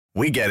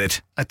We get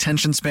it.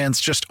 Attention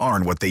spans just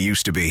aren't what they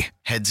used to be.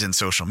 Heads in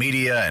social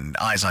media and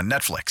eyes on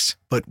Netflix.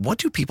 But what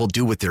do people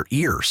do with their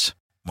ears?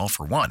 Well,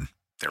 for one,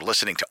 they're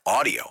listening to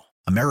audio.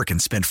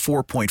 Americans spend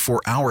 4.4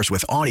 hours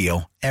with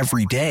audio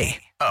every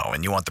day. Oh,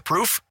 and you want the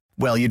proof?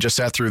 Well, you just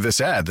sat through this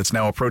ad that's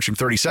now approaching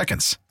 30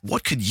 seconds.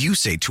 What could you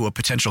say to a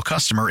potential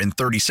customer in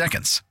 30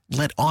 seconds?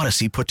 Let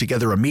Odyssey put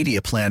together a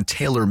media plan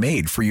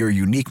tailor-made for your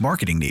unique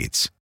marketing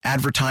needs.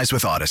 Advertise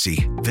with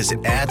Odyssey.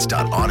 Visit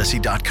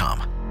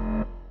ads.odyssey.com.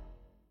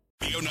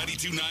 Rio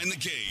 92.9 The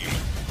Game.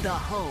 The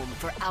home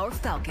for our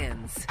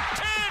Falcons. 10, 5,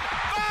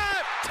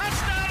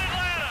 touchdown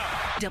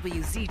Atlanta!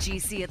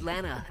 WZGC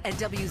Atlanta and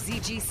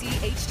WZGC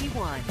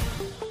HD1.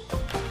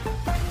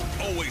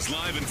 Always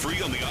live and free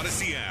on the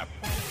Odyssey app.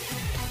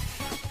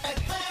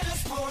 Atlanta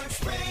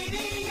Sports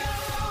Radio,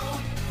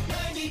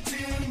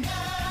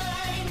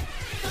 92.9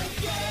 The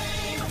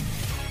Game.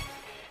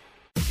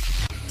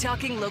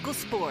 Talking local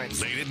sports.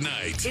 Late at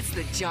night. It's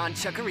the John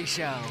Chuckery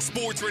Show.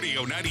 Sports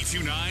Radio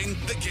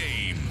 92.9 The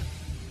Game.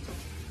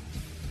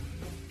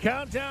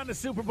 Countdown to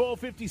Super Bowl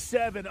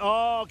 57.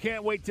 Oh,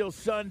 can't wait till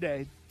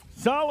Sunday.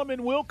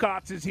 Solomon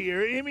Wilcots is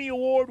here, Emmy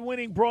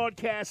Award-winning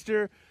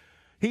broadcaster.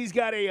 He's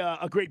got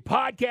a great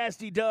podcast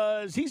he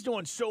does. He's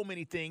doing so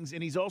many things,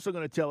 and he's also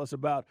going to tell us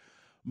about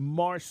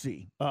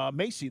Macy,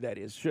 that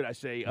is, should I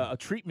say, a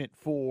treatment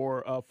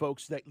for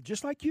folks that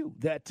just like you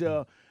that's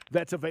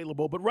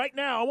available. But right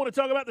now, I want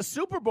to talk about the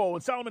Super Bowl.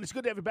 And Solomon, it's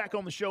good to have you back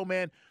on the show,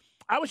 man.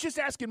 I was just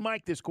asking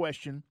Mike this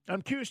question.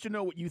 I'm curious to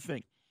know what you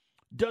think.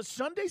 Does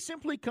Sunday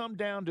simply come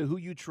down to who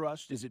you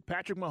trust? Is it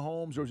Patrick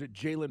Mahomes or is it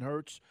Jalen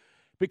Hurts?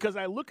 Because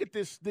I look at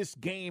this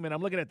game and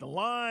I'm looking at the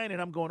line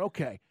and I'm going,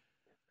 okay,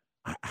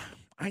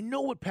 I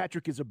know what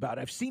Patrick is about.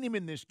 I've seen him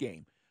in this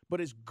game. But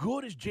as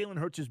good as Jalen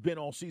Hurts has been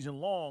all season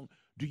long,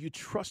 do you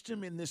trust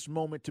him in this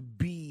moment to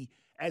be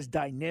as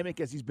dynamic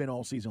as he's been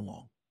all season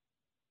long?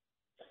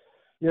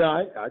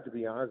 Yeah, I to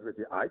be honest with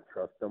you, I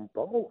trust them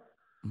both.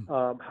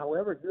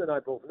 However, you and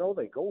I both know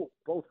they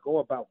both go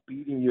about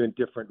beating you in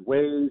different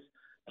ways.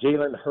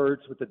 Jalen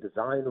Hurts with the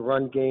design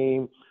run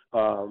game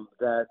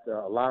that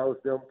allows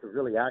them to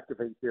really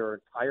activate their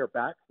entire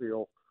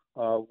backfield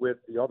with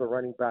the other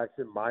running backs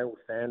in Miles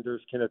Sanders,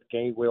 Kenneth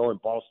Gainwell,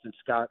 and Boston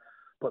Scott.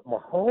 But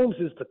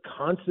Mahomes is the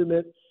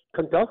consummate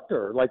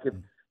conductor. Like if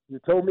you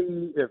told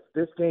me if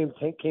this game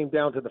came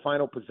down to the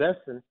final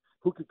possession,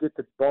 who could get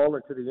the ball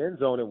into the end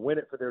zone and win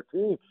it for their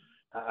team,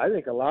 I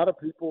think a lot of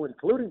people,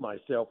 including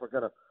myself, are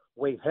going to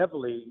weigh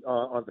heavily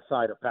on the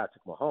side of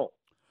Patrick Mahomes.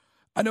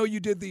 I know you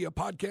did the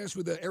podcast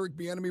with Eric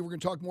Bieniemy. We're going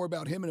to talk more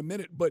about him in a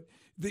minute. But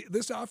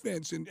this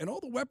offense and all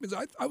the weapons,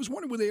 I was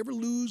wondering, will they ever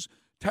lose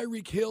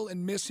Tyreek Hill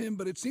and miss him?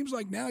 But it seems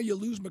like now you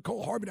lose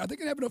McCole Harbin. I think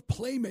they have enough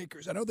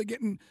playmakers. I know they're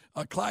getting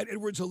Clyde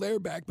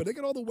Edwards-Helaire back, but they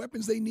got all the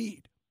weapons they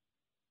need.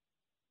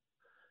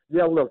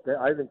 Yeah, look,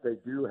 I think they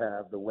do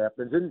have the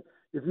weapons. And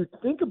if you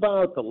think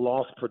about the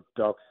lost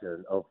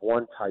production of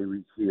one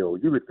Tyreek Hill,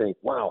 you would think,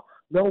 wow,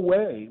 no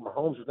way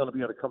Mahomes is going to be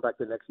able to come back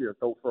the next year and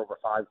throw for over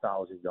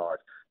 5,000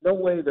 yards. No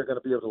way they're going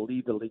to be able to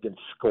lead the league in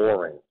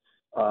scoring.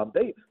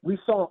 We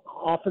saw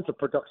offensive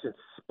production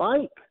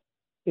spike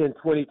in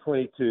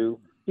 2022,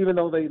 even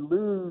though they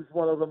lose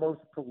one of the most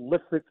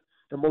prolific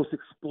and most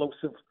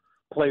explosive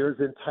players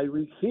in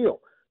Tyreek Hill.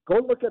 Go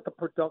look at the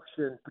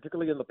production,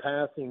 particularly in the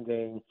passing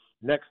game,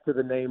 next to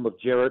the name of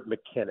Jerick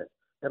McKinnon,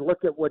 and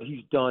look at what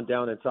he's done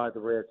down inside the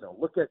red zone.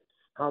 Look at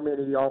how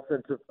many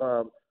offensive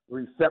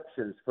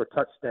receptions for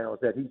touchdowns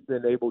that he's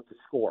been able to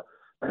score.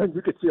 And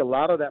you could see a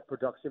lot of that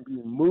production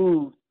being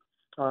moved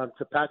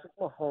to Patrick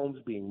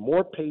Mahomes being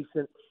more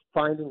patient,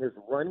 finding his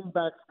running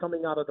backs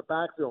coming out of the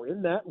backfield.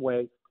 In that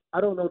way,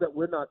 I don't know that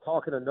we're not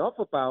talking enough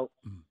about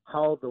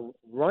how the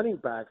running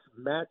backs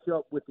match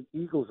up with the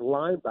Eagles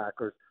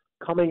linebackers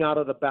coming out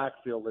of the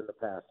backfield in the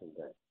passing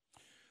game.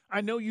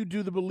 I know you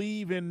do the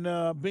Believe in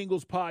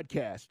Bengals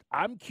podcast.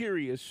 I'm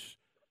curious,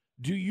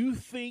 do you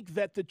think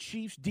that the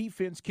Chiefs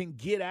defense can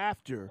get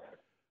after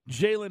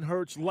Jalen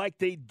Hurts like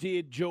they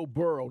did Joe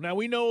Burrow? Now,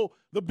 we know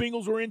the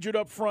Bengals were injured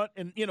up front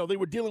and, they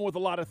were dealing with a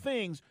lot of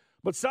things.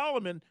 But,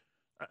 Solomon,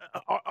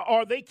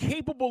 are they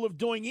capable of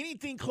doing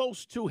anything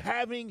close to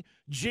having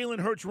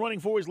Jalen Hurts running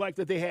for his life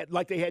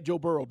like they had Joe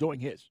Burrow doing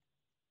his?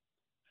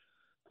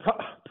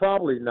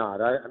 Probably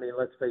not. I mean,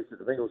 let's face it,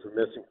 the Bengals are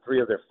missing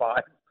 3 of their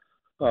 5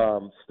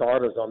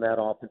 starters on that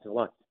offensive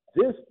line.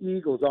 This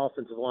Eagles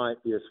offensive line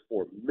is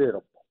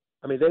formidable.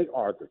 I mean, they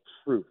are the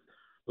truth,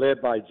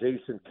 led by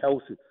Jason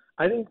Kelsey.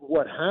 I think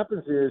what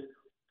happens is,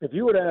 if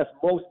you would ask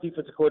most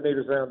defensive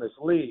coordinators around this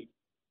league,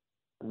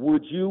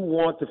 would you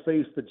want to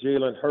face the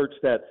Jalen Hurts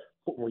that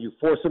when you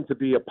force him to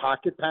be a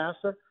pocket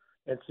passer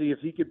and see if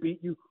he could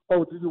beat you?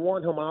 Or do you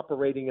want him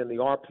operating in the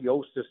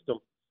RPO system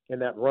in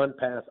that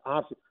run-pass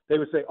option? They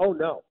would say, oh,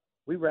 no,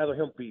 we'd rather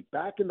him be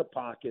back in the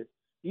pocket.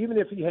 Even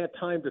if he had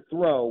time to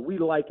throw, we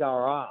like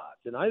our odds.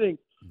 And I think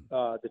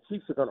the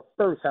Chiefs are going to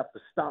first have to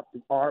stop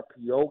the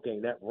RPO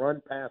game, that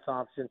run-pass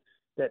option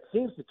that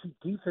seems to keep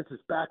defenses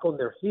back on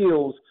their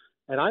heels.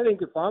 And I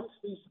think if I'm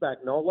Steve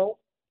Spagnuolo,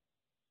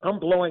 I'm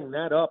blowing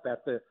that up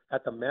at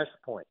the mesh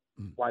point.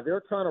 While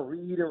they're trying to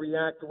read and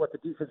react to what the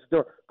defense is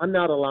doing, I'm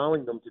not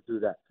allowing them to do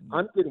that.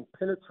 I'm getting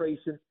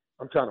penetration.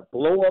 I'm trying to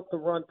blow up the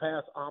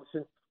run-pass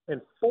option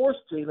and force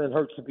Jalen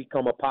Hurts to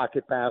become a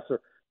pocket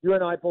passer. You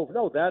and I both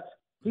know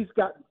he's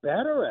gotten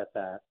better at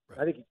that. Right.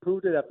 I think he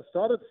proved it at the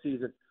start of the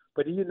season.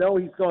 But he's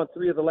gone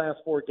 3 of the last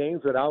 4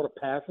 games without a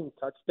passing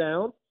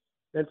touchdown.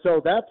 And so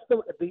that's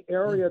the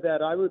area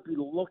that I would be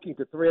looking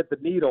to thread the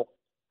needle,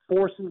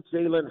 forcing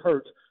Jalen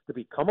Hurts to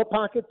become a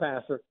pocket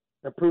passer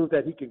and prove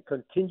that he can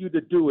continue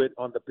to do it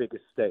on the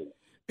biggest stage.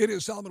 It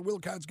is Solomon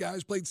Wilcots,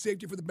 guys. Played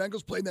safety for the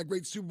Bengals, played in that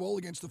great Super Bowl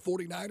against the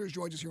 49ers.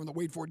 Joins us here on the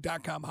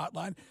WaitForIt.com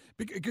hotline.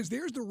 Because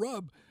there's the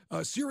rub.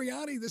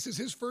 Sirianni, this is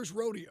his first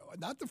rodeo.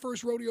 Not the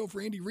first rodeo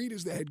for Andy Reid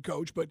as the head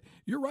coach, but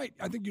you're right.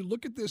 I think you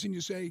look at this and you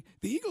say,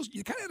 the Eagles,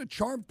 you kind of had a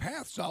charmed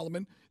path,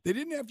 Solomon. They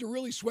didn't have to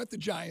really sweat the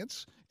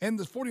Giants, and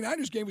the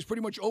 49ers game was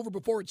pretty much over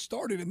before it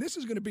started, and this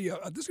is going to be a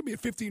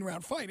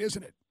 15-round fight,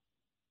 isn't it?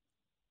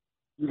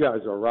 You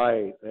guys are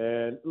right.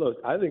 And look,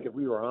 I think if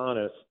we were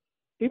honest,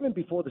 even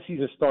before the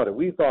season started,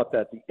 we thought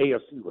that the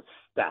AFC was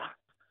stacked,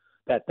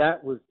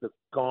 that was the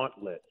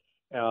gauntlet.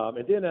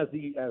 And then as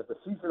the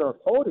season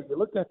unfolded, you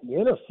looked at the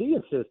NFC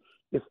and says,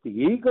 it's the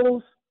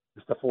Eagles,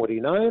 it's the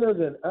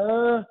 49ers,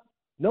 and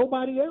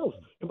nobody else.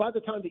 And by the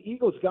time the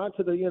Eagles got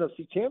to the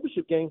NFC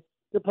Championship game,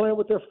 they're playing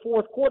with their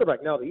 4th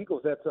quarterback. Now, the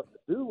Eagles had something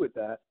to do with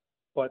that,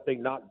 but they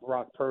knocked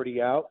Brock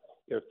Purdy out,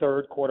 their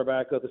 3rd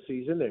quarterback of the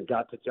season, and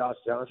got to Josh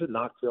Johnson,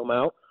 knocked him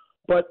out.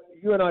 But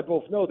you and I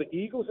both know the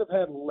Eagles have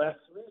had less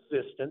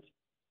resistance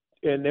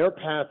in their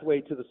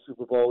pathway to the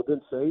Super Bowl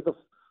than, say,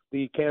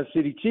 the Kansas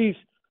City Chiefs.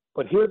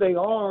 But here they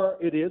are.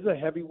 It is a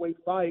heavyweight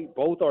fight.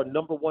 Both are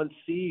number 1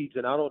 seeds,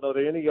 and I don't know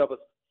that any of us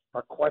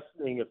are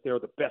questioning if they're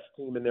the best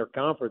team in their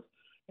conference.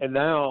 And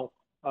now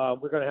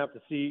we're going to have to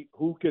see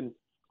who can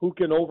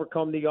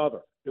overcome the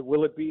other.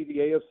 Will it be the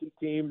AFC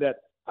team that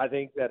I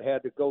think that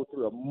had to go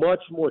through a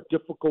much more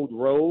difficult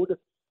road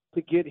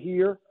to get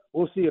here?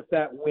 We'll see if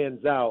that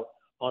wins out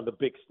on the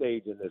big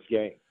stage in this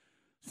game.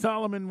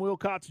 Solomon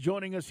Wilcots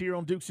joining us here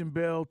on Dukes and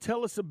Bell.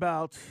 Tell us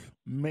about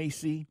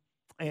MACI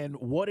and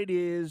what it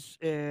is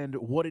and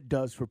what it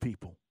does for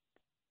people.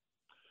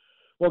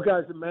 Well,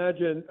 guys,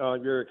 imagine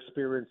you're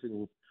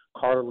experiencing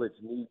cartilage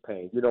knee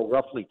pain. You know,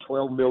 roughly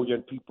 12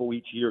 million people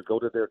each year go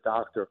to their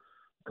doctor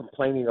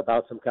complaining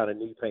about some kind of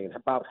knee pain.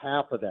 About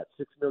half of that,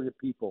 6 million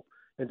people,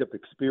 end up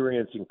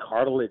experiencing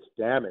cartilage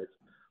damage.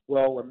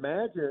 Well,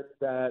 imagine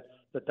that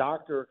the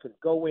doctor can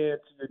go into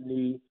your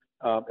knee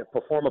and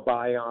perform a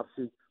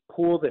biopsy,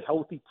 pull the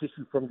healthy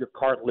tissue from your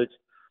cartilage,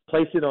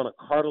 place it on a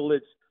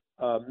cartilage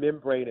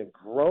membrane and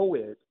grow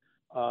it,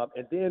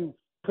 and then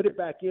put it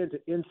back in to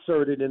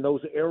insert it in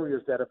those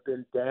areas that have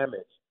been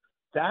damaged.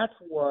 That's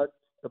what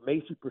the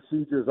MACI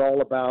procedure is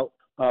all about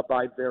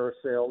by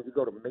Vericel. You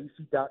go to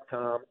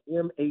MACI.com,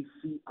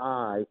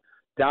 MACI.com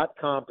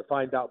to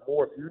find out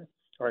more. If you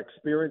are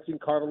experiencing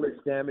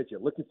cartilage damage, you're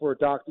looking for a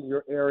doctor in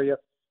your area,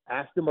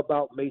 ask them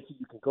about MACI.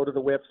 You can go to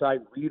the website,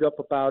 read up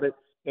about it,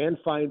 and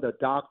find a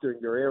doctor in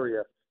your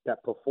area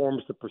that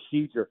performs the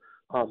procedure.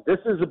 This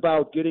is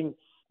about getting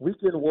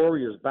weekend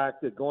warriors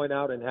back to going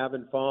out and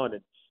having fun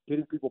and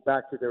getting people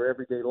back to their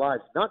everyday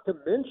lives, not to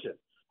mention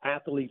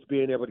athletes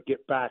being able to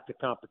get back to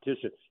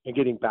competition and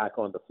getting back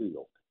on the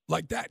field.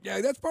 Like that.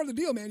 Yeah, that's part of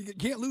the deal, man. You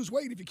can't lose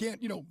weight if you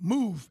can't,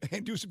 move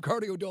and do some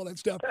cardio, do all that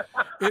stuff.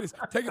 It is,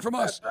 take it from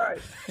us. That's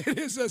right. It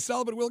is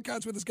Solomon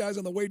Wilcots with us, guys,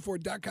 on the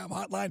WaitForIt.com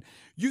hotline.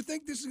 You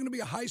think this is going to be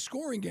a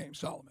high-scoring game,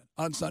 Solomon,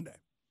 on Sunday?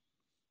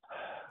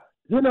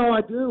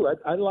 I do.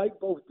 I like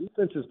both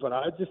defenses, but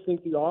I just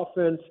think the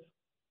offense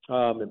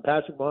and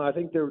Patrick Mahomes, I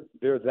think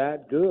they're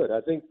that good. I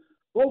think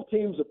both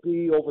teams will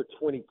be over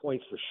 20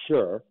 points for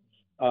sure.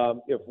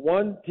 If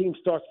one team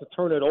starts to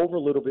turn it over a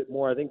little bit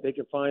more, I think they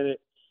can find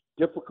it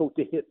difficult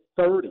to hit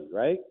 30,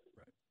 right?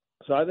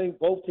 So I think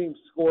both teams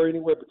score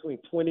anywhere between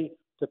 20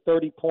 to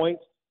 30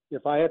 points.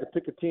 If I had to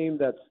pick a team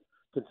that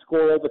can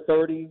score over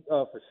 30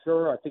 for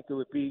sure, I think it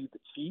would be the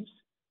Chiefs.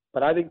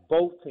 But I think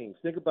both teams,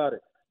 think about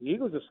it. The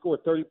Eagles have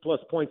scored 30-plus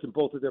points in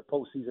both of their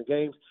postseason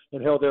games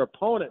and held their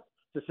opponent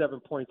to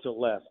 7 points or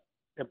less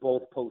in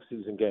both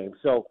postseason games.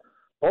 So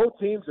both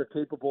teams are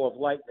capable of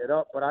lighting it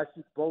up, but I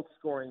see both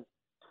scoring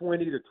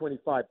 20 to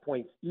 25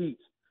 points each,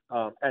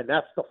 and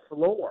that's the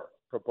floor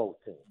for both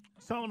teams.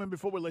 Solomon,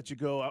 before we let you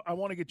go, I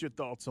want to get your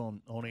thoughts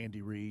on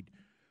Andy Reid.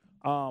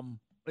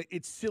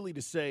 It's silly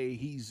to say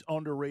he's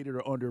underrated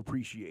or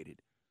underappreciated,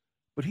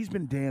 but he's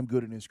been damn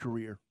good in his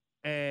career.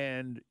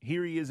 And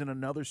here he is in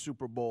another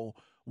Super Bowl.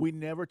 We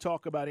never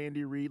talk about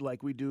Andy Reid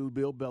like we do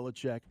Bill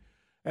Belichick.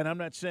 And I'm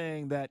not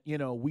saying that,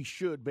 we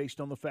should based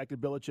on the fact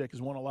that Belichick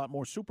has won a lot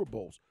more Super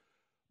Bowls.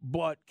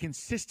 But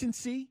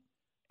consistency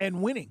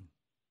and winning,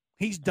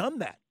 he's done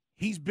that.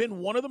 He's been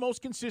one of the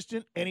most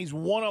consistent, and he's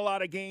won a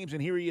lot of games,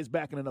 and here he is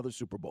back in another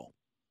Super Bowl.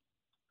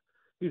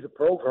 He's a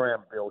program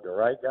builder,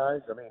 right,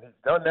 guys? I mean, he's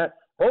done that.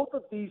 Both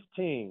of these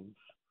teams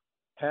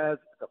has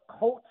the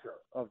culture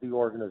of the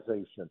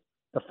organization.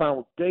 The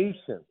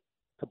foundation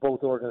to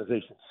both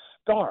organizations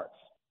starts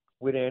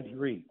with Andy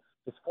Reid.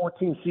 His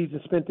 14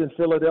 seasons spent in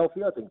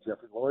Philadelphia, I think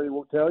Jeffrey Lurie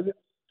will tell you,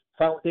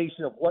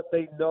 foundation of what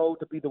they know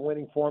to be the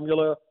winning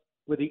formula,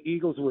 where the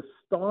Eagles was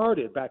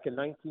started back in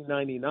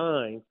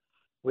 1999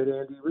 with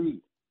Andy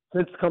Reid.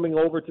 Since coming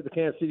over to the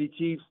Kansas City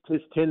Chiefs,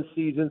 his 10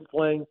 seasons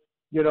playing,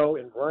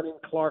 and running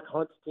Clark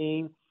Hunt's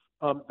team,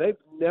 they've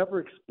never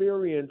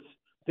experienced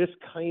this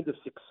kind of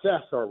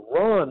success or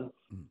run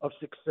of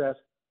success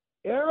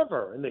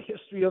ever in the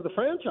history of the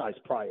franchise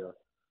prior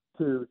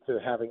to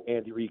having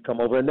Andy Reid come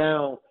over. And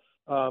now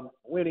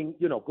winning,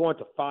 going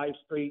to 5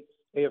 straight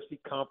AFC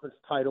conference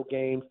title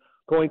games,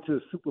 going to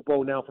the Super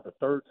Bowl now for the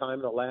 3rd time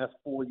in the last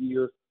 4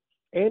 years.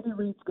 Andy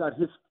Reid's got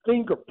his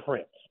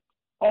fingerprints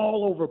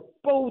all over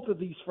both of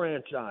these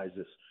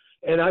franchises.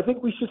 And I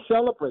think we should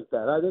celebrate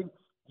that. I think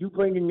you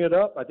bringing it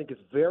up, I think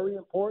it's very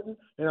important,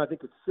 and I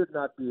think it should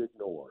not be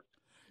ignored.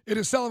 It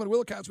is Solomon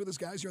Wilcots with us,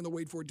 guys, here on the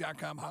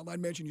WadeFord.com hotline.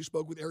 Mentioned you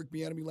spoke with Eric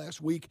Bieniemy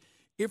last week.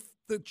 If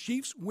the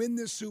Chiefs win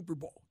this Super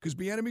Bowl, because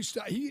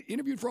Bieniemy, he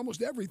interviewed for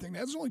almost everything.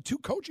 There's only 2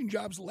 coaching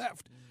jobs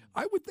left.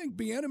 I would think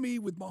Bieniemy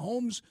with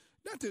Mahomes,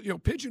 not to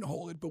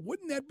pigeonhole it, but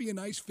wouldn't that be a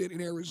nice fit in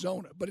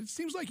Arizona? But it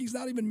seems like he's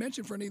not even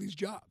mentioned for any of these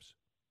jobs.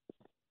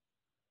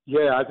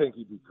 Yeah, I think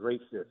he'd be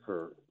great fit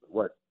for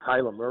what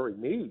Kyler Murray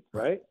needs,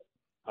 right?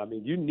 I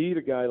mean, you need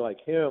a guy like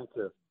him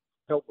to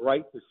help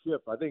right the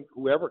ship. I think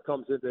whoever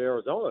comes into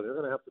Arizona, they're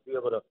going to have to be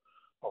able to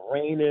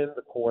rein in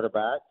the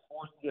quarterback,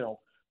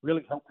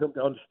 really help him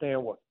to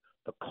understand what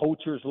the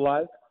culture's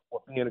like,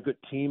 what being a good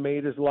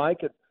teammate is like.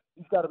 And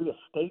he's got to be a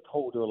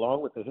stakeholder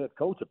along with the head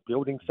coach of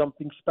building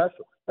something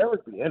special.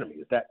 Eric Bieniemy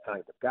is that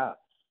kind of guy.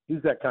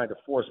 He's that kind of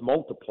force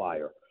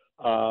multiplier.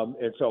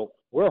 And so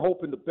we're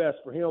hoping the best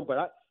for him.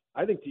 But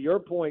I think to your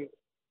point,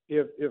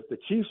 if the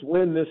Chiefs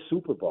win this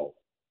Super Bowl,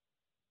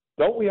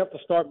 don't we have to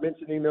start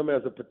mentioning them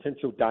as a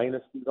potential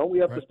dynasty? Don't we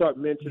have to start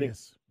mentioning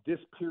this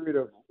period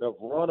of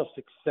run of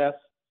success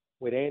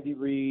with Andy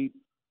Reid,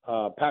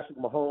 Patrick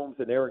Mahomes,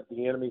 and Eric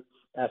Bieniemy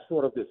as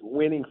sort of this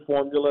winning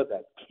formula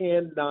that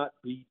cannot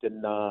be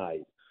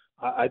denied?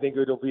 I think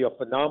it'll be a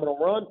phenomenal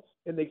run,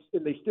 and they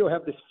still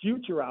have this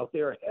future out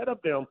there ahead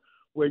of them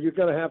where you're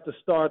going to have to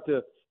start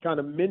to kind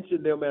of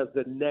mention them as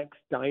the next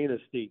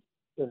dynasty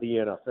in the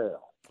NFL.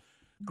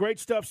 Great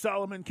stuff,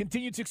 Solomon.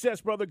 Continued success,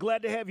 brother.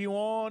 Glad to have you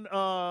on,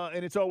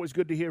 and it's always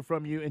good to hear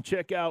from you. And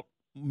check out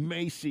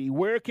Macy.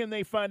 Where can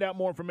they find out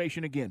more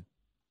information again?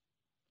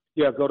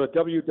 Yeah, go to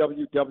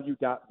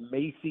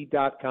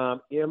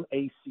www.macy.com,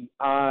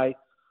 MACI.com.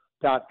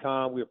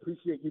 We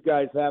appreciate you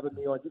guys having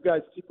me on. You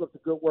guys keep up the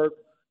good work.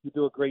 You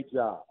do a great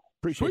job.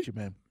 Appreciate you,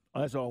 man.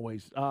 As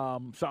always.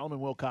 Solomon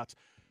Wilcots.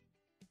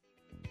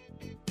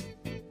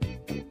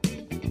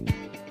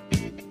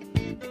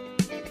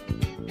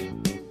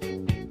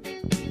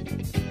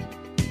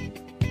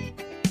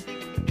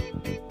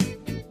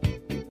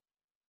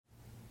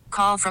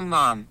 Call from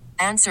mom.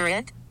 Answer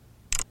it.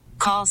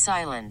 Call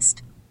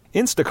silenced.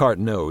 Instacart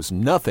knows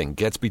nothing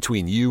gets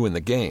between you and the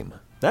game.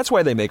 That's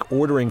why they make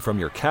ordering from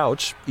your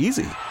couch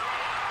easy.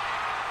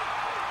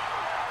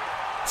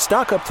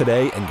 Stock up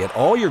today and get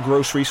all your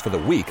groceries for the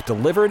week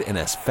delivered in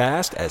as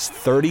fast as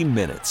 30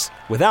 minutes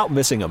without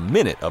missing a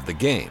minute of the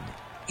game.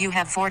 You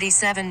have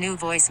 47 new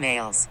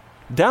voicemails.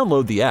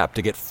 Download the app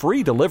to get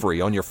free delivery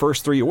on your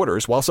first 3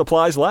 orders while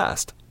supplies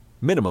last.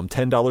 Minimum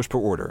 $10 per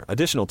order.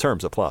 Additional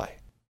terms apply.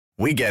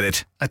 We get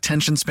it.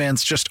 Attention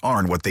spans just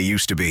aren't what they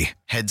used to be.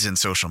 Heads in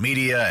social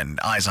media and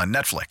eyes on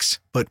Netflix.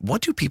 But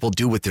what do people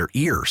do with their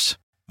ears?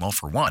 Well,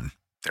 for one,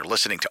 they're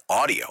listening to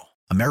audio.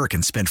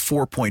 Americans spend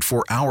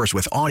 4.4 hours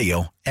with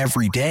audio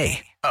every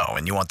day. Oh,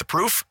 and you want the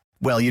proof?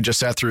 Well, you just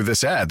sat through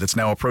this ad that's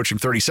now approaching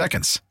 30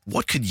 seconds.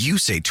 What could you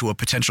say to a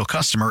potential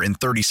customer in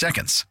 30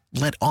 seconds?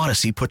 Let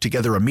Odyssey put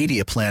together a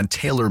media plan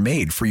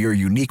tailor-made for your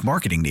unique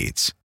marketing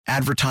needs.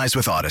 Advertise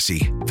with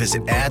Odyssey.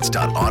 Visit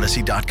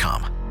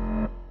ads.odyssey.com.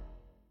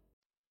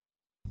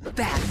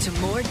 Back to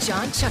more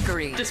John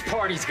Chuckery. This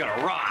party's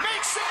gonna rock.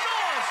 Make some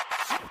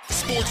noise!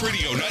 Sports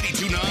Radio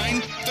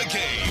 92.9 The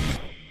Game.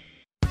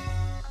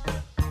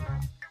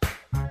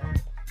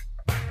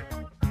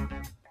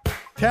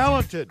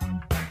 Talented,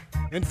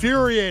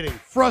 infuriating,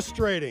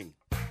 frustrating,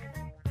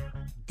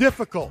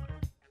 difficult,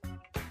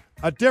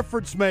 a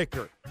difference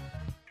maker,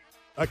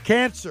 a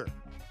cancer,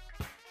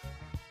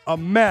 a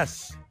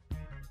mess,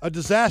 a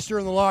disaster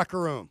in the locker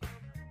room.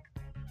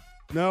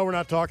 No, we're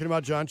not talking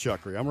about John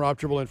Chuckery. I'm Rob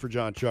Tribble in for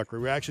John Chuckery.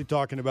 We're actually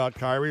talking about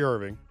Kyrie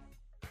Irving.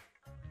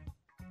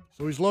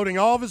 So he's loading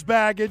all of his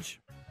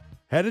baggage,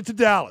 headed to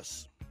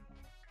Dallas.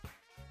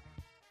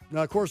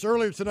 Now, of course,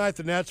 earlier tonight,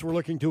 the Nets were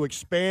looking to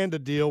expand a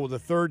deal with a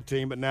third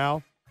team, but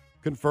now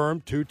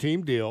confirmed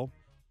 2-team deal.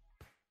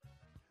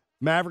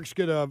 Mavericks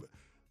get, of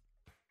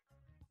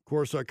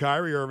course,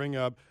 Kyrie Irving,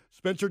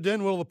 Spencer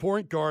Dinwiddie, the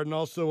point guard, and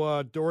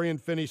also Dorian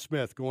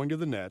Finney-Smith going to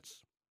the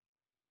Nets.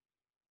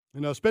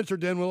 And Spencer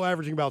Dinwiddie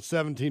averaging about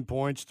 17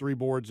 points, 3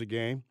 boards a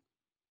game.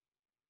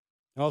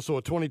 Also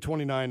a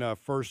 2029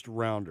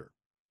 first-rounder.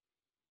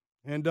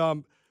 And,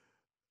 of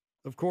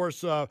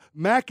course,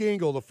 Mac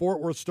Engel, the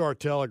Fort Worth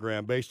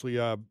Star-Telegram, basically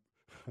a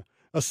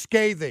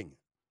scathing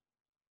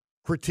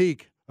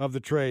critique of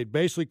the trade,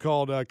 basically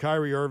called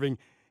Kyrie Irving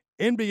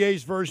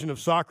NBA's version of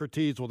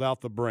Socrates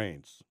without the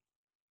brains.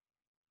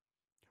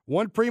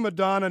 One prima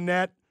donna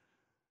net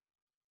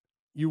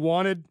you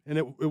wanted, and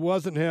it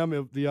wasn't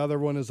him. The other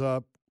one is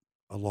a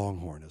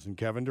Longhorn, isn't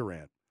Kevin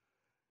Durant.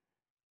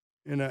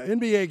 And an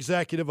NBA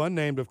executive,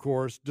 unnamed of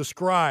course,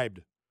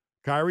 described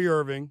Kyrie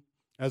Irving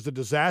as a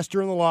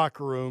disaster in the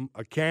locker room,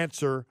 a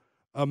cancer,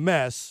 a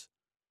mess.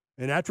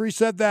 And after he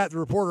said that, the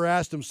reporter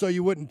asked him, so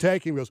you wouldn't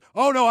take him? He goes,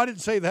 oh, no, I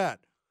didn't say that.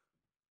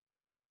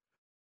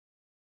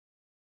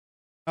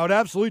 I would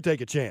absolutely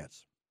take a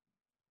chance.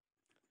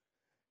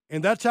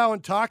 And that's how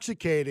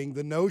intoxicating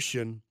the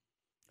notion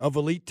of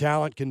elite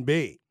talent can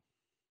be.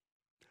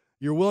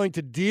 You're willing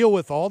to deal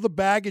with all the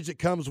baggage that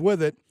comes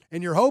with it,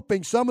 and you're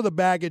hoping some of the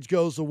baggage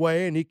goes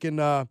away and he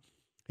can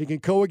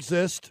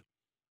coexist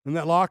in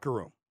that locker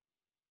room.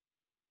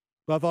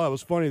 But I thought it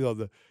was funny,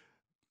 though.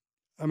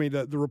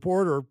 The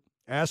reporter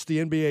asked the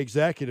NBA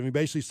executive, he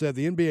basically said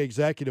the NBA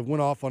executive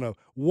went off on a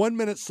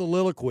 1-minute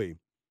soliloquy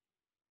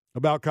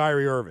about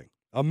Kyrie Irving.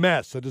 A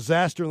mess, a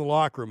disaster in the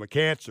locker room, a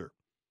cancer.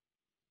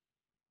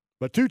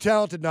 But too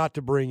talented not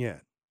to bring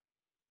in.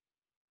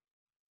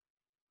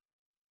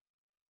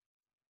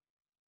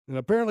 And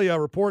apparently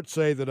reports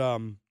say that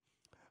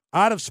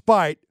out of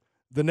spite,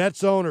 the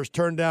Nets owners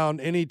turned down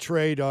any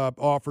trade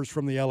offers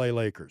from the L.A.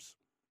 Lakers.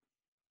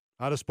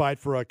 Out of spite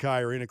for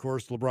Kyrie. And, of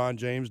course, LeBron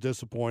James,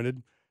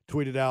 disappointed,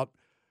 tweeted out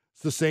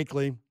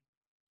succinctly,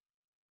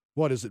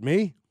 what is it,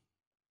 me?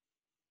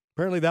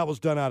 Apparently that was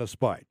done out of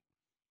spite.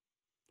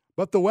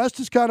 But the West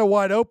is kind of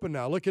wide open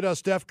now. Look at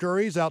Steph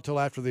Curry's out till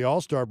after the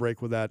All-Star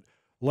break with that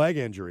leg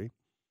injury.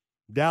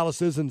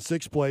 Dallas is in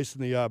 6th place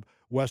in the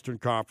Western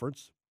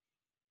Conference.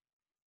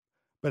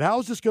 But how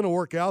is this going to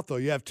work out, though?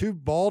 You have two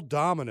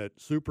ball-dominant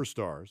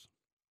superstars,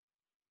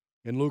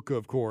 in Luka,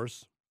 of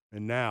course,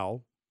 and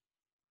now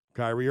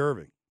Kyrie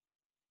Irving.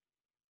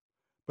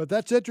 But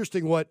that's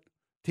interesting what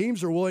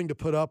teams are willing to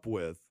put up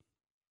with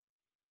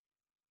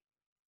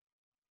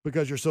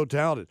because you're so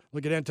talented.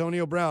 Look at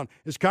Antonio Brown.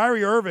 Is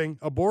Kyrie Irving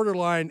a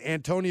borderline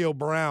Antonio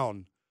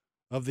Brown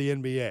of the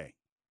NBA?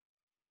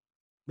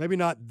 Maybe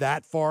not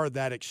that far,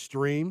 that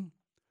extreme,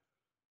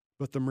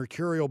 but the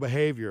mercurial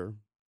behavior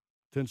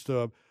tends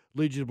to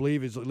lead you to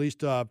believe he's at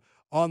least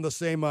on the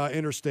same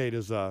interstate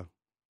as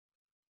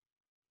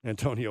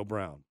Antonio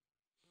Brown.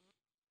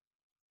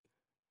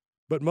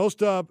 But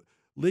most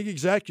league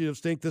executives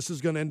think this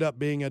is going to end up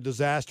being a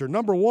disaster.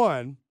 Number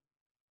one,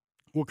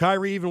 will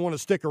Kyrie even want to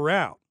stick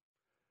around?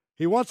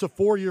 He wants a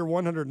 4-year,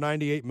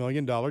 $198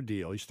 million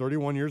deal. He's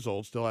 31 years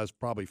old, still has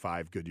probably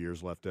 5 good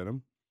years left in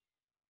him.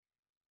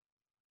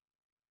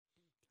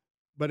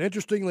 But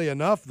interestingly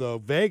enough, though,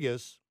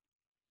 Vegas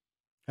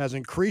has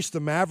increased the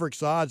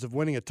Mavericks' odds of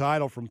winning a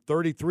title from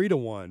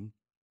 33-1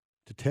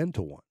 to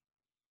 10-1.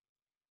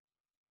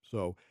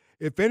 So,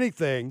 if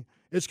anything,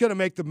 it's going to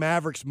make the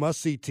Mavericks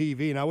must-see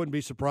TV, and I wouldn't be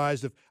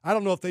surprised if – I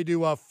don't know if they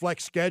do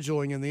flex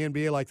scheduling in the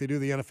NBA like they do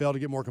the NFL to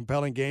get more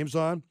compelling games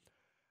on.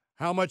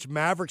 How much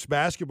Mavericks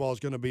basketball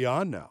is going to be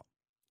on now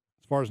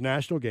as far as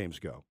national games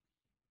go.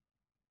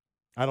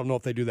 I don't know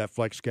if they do that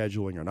flex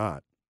scheduling or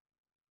not.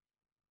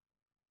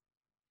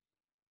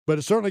 But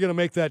it's certainly going to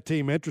make that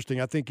team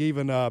interesting. I think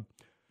even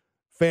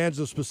fans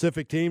of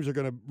specific teams are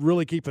going to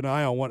really keep an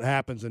eye on what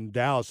happens in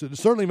Dallas. It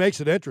certainly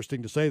makes it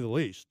interesting, to say the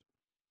least.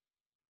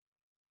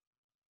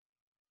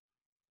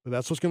 But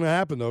that's what's going to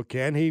happen, though.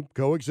 Can he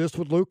coexist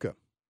with Luka?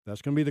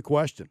 That's going to be the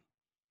question.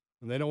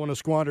 And they don't want to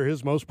squander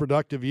his most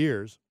productive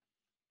years.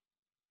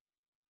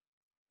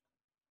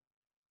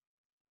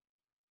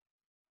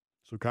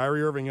 So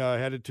Kyrie Irving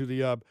headed to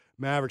the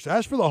Mavericks.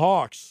 As for the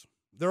Hawks,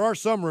 there are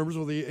some rumors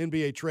with the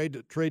NBA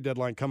trade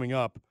deadline coming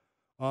up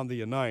on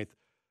the 9th.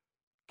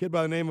 Kid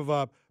by the name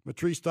of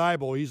Matisse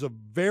Thybulle. He's a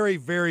very,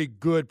 very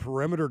good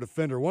perimeter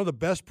defender, one of the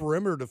best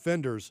perimeter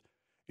defenders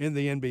in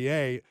the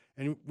NBA.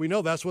 And we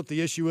know that's what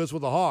the issue is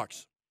with the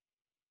Hawks.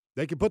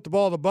 They can put the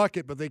ball in the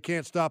bucket, but they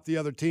can't stop the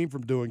other team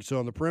from doing so,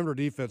 and the perimeter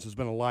defense has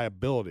been a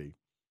liability.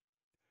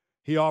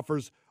 He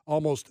offers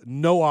almost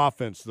no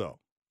offense, though,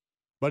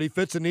 but he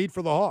fits a need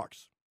for the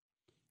Hawks.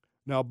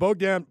 Now,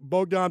 Bogdan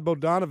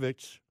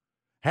Bogdanovic,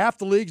 half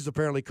the league is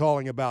apparently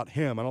calling about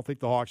him. I don't think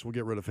the Hawks will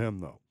get rid of him,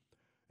 though.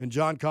 And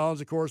John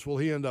Collins, of course, will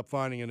he end up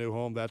finding a new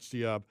home? That's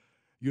the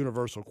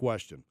universal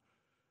question.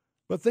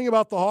 But the thing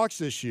about the Hawks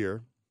this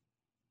year,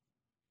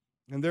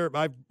 and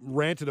I've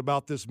ranted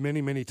about this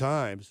many, many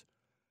times.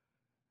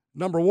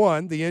 Number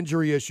one, the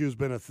injury issue has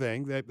been a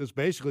thing. It's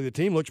basically the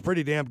team looks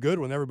pretty damn good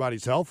when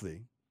everybody's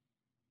healthy.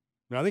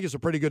 Now, I think it's a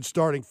pretty good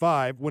starting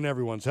 5 when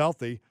everyone's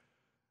healthy.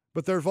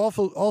 But there's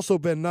also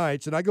been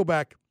nights, and I go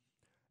back,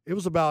 it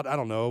was about,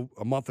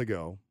 a month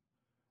ago,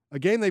 a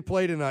game they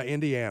played in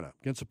Indiana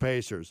against the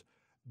Pacers.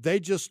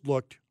 They just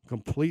looked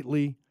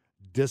completely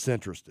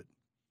disinterested.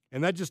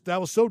 And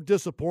that was so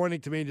disappointing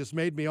to me and just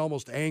made me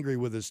almost angry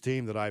with this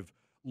team that I've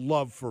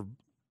loved for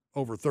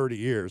over 30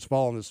 years,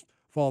 following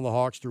the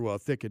Hawks through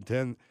thick and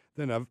thin.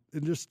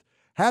 It just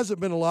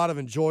hasn't been a lot of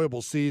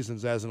enjoyable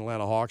seasons as an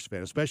Atlanta Hawks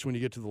fan, especially when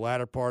you get to the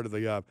latter part of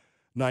the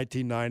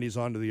 1990s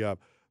onto the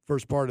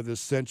first part of this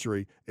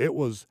century. It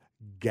was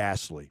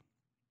ghastly.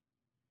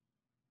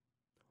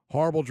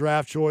 Horrible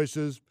draft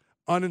choices,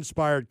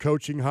 uninspired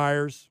coaching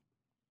hires.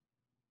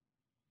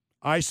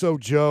 ISO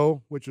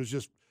Joe, which was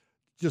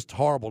just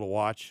horrible to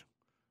watch.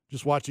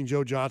 Just watching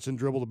Joe Johnson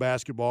dribble the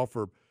basketball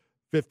for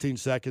 15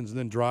 seconds and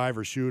then drive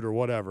or shoot or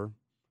whatever.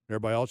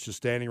 Everybody else just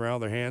standing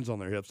around with their hands on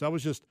their hips. That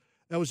was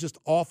just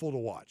awful to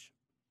watch.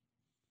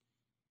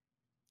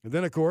 And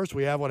then, of course,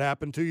 we have what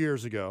happened 2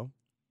 years ago.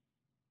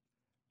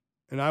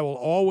 And I will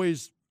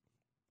always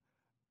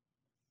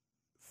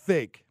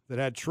think that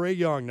had Trae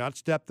Young not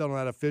stepped on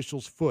that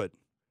official's foot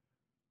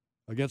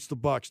against the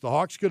Bucks, the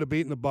Hawks could have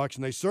beaten the Bucks,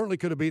 and they certainly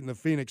could have beaten the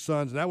Phoenix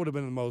Suns, and that would have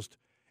been the most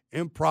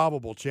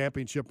improbable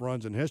championship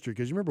runs in history,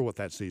 because you remember what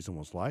that season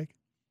was like.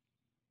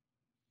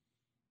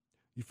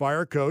 You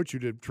fire a coach who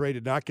Trae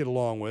did not get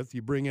along with.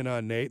 You bring in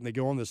Nate, and they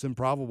go on this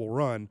improbable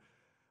run.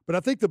 But I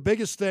think the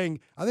biggest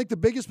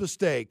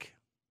mistake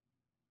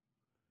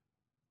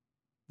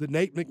that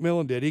Nate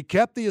McMillan did, he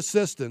kept the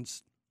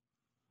assistants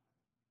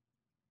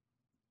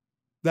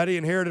that he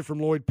inherited from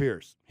Lloyd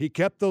Pierce. He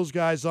kept those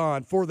guys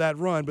on for that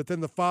run, but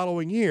then the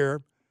following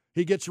year,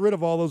 he gets rid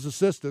of all those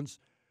assistants,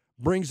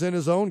 brings in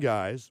his own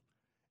guys,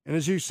 and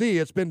as you see,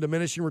 it's been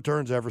diminishing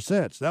returns ever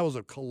since. That was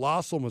a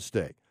colossal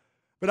mistake.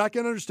 But I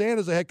can understand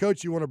as a head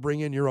coach, you want to bring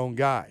in your own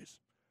guys.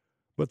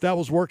 But that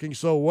was working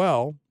so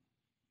well,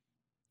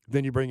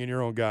 then you bring in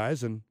your own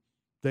guys, and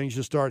things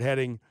just start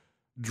heading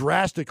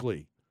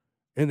drastically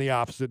in the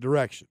opposite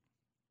direction.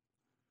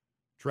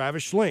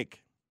 Travis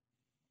Schlenk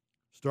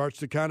starts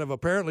to kind of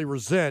apparently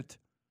resent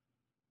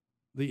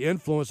the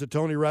influence that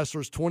Tony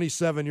Ressler's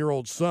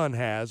 27-year-old son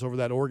has over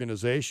that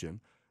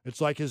organization. It's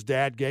like his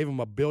dad gave him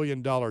 $1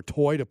 billion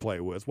toy to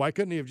play with. Why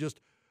couldn't he have just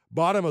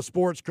bought him a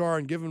sports car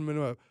and given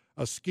him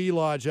a ski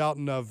lodge out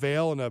in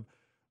Vail and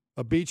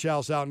a beach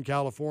house out in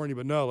California?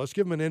 But no, let's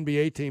give him an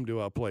NBA team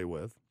to play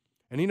with.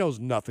 And he knows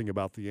nothing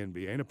about the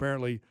NBA. And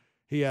apparently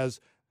he's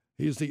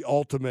the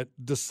ultimate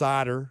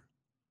decider.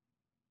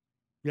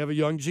 You have a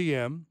young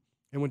GM.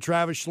 And when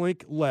Travis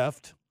Schlenk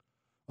left,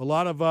 a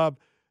lot of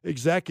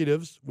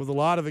executives with a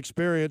lot of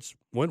experience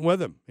went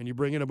with him. And you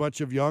bring in a bunch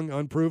of young,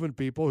 unproven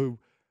people who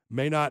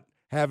may not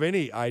have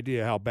any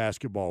idea how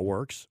basketball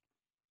works.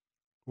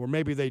 Or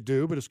maybe they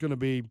do, but it's going to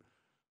be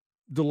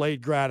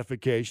delayed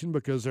gratification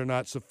because they're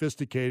not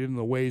sophisticated in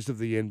the ways of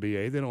the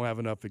NBA. They don't have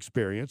enough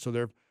experience, so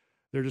they're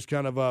just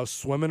kind of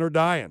swimming or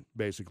dying,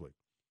 basically.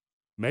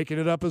 Making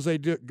it up as they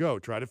go,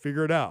 try to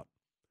figure it out.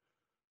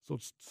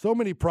 So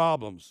many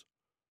problems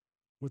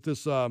with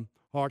this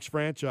Hawks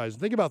franchise.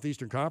 Think about the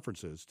Eastern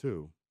Conferences,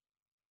 too.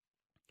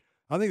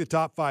 I think the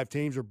top 5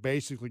 teams are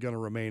basically going to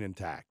remain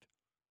intact.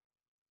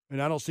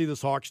 And I don't see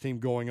this Hawks team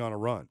going on a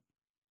run,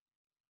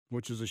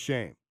 which is a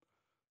shame.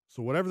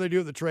 So whatever they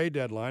do at the trade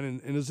deadline,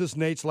 and is this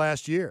Nate's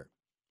last year?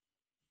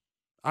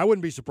 I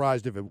wouldn't be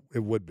surprised if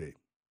it would be.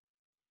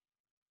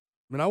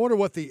 I mean, I wonder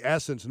what the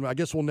essence, and I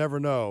guess we'll never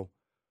know,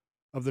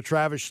 of the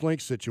Travis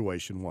Schlenk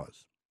situation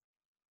was.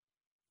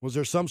 Was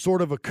there some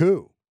sort of a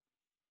coup?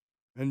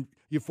 And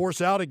you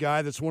force out a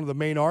guy that's one of the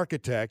main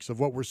architects of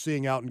what we're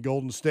seeing out in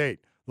Golden State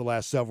the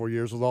last several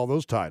years with all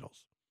those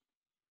titles.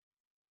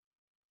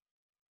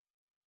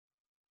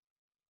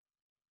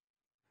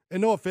 And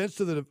no offense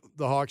to the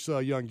Hawks'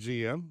 young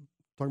GM,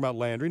 talking about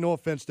Landry, no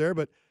offense there,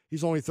 but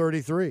he's only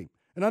 33.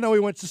 And I know he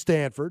went to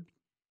Stanford.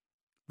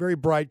 Very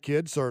bright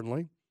kid,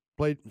 certainly.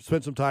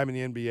 Spent some time in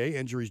the NBA.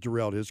 Injuries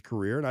derailed his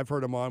career. And I've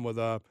heard him on with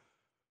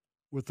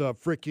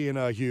Fricky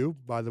and Hugh,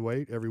 by the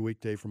way, every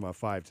weekday from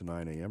 5 to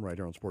 9 a.m. right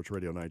here on Sports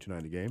Radio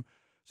 929 The Game.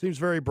 Seems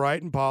very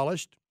bright and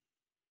polished.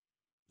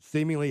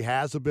 Seemingly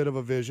has a bit of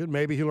a vision.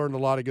 Maybe he learned a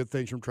lot of good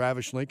things from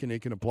Travis Schlenk and he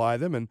can apply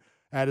them and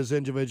add his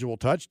individual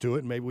touch to it,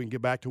 and maybe we can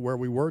get back to where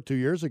we were 2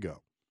 years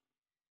ago.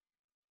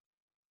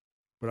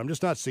 But I'm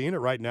just not seeing it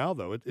right now,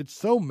 though. It's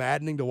so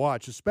maddening to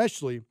watch,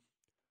 especially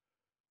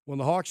when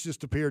the Hawks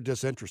just appear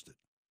disinterested.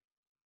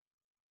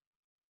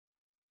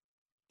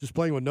 Just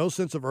playing with no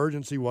sense of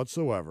urgency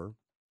whatsoever.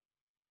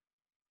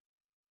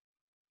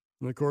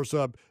 And, of course,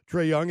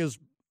 Trae Young has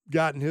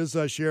gotten his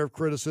share of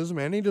criticism,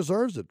 and he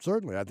deserves it,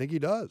 certainly. I think he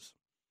does.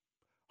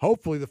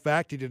 Hopefully the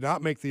fact he did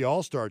not make the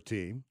All-Star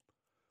team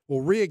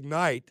will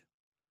reignite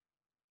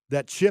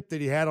that chip that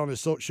he had on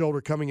his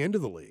shoulder coming into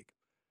the league,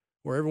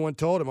 where everyone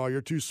told him, oh, you're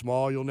too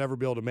small, you'll never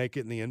be able to make it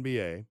in the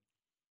NBA.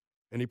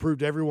 And he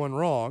proved everyone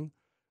wrong.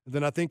 And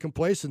then I think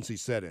complacency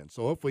set in.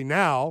 So hopefully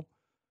now,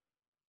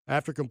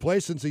 after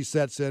complacency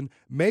sets in,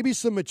 maybe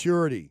some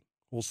maturity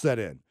will set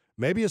in.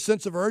 Maybe a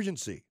sense of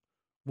urgency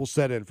will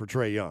set in for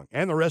Trae Young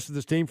and the rest of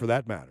this team for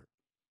that matter.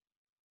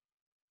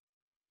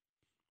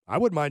 I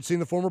wouldn't mind seeing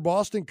the former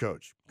Boston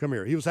coach come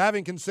here. He was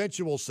having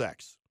consensual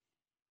sex.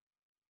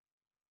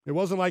 It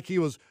wasn't like he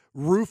was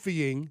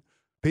roofying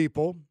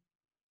people,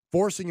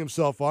 forcing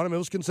himself on them. It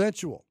was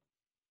consensual.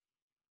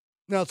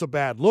 Now, it's a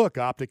bad look,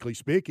 optically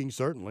speaking,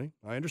 certainly.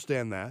 I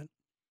understand that.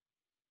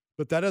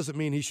 But that doesn't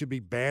mean he should be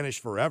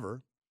banished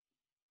forever.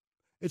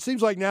 It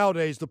seems like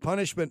nowadays the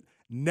punishment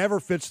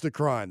never fits the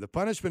crime. The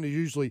punishment is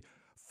usually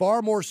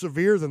far more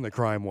severe than the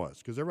crime was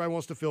because everybody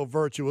wants to feel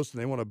virtuous and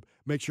they want to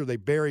make sure they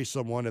bury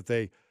someone if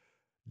they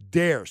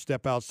dare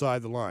step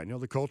outside the line.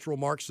 The cultural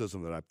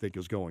Marxism that I think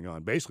is going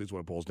on basically is what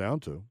it boils down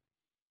to.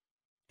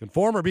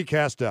 Conform or be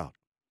cast out.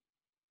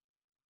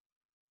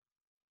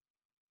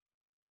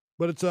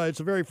 But it's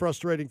a very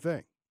frustrating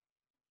thing.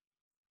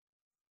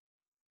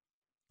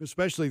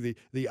 Especially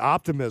the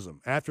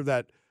optimism after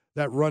that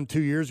run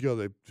 2 years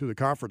ago to the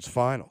conference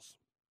finals.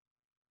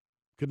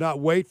 Could not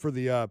wait for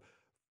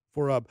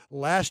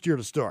last year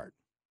to start.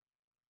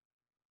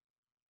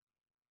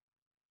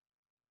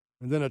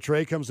 And then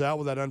Trey comes out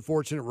with that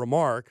unfortunate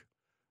remark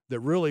that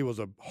really was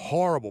a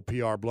horrible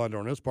PR blunder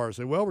on his part.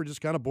 Say, well, we're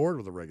just kind of bored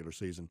with the regular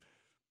season.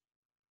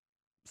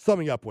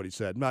 Summing up what he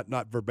said,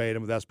 not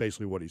verbatim, but that's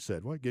basically what he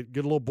said. Well, get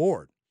a little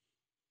bored.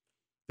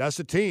 That's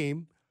a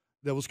team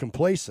that was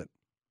complacent.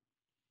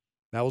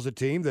 That was a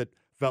team that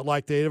felt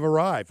like they'd have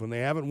arrived when they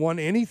haven't won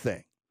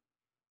anything.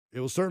 It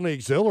was certainly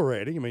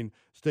exhilarating. I mean,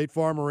 State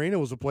Farm Arena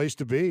was a place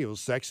to be. It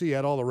was sexy. You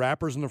had all the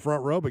rappers in the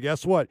front row. But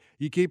guess what?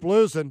 You keep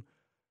losing,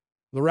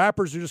 the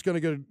rappers are just going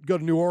to go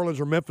to New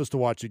Orleans or Memphis to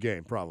watch a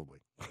game, probably.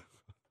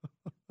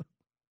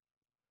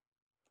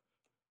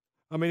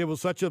 I mean, it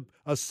was such a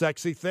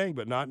sexy thing,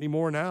 but not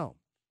anymore now.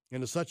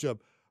 And it's such a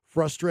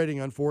frustrating,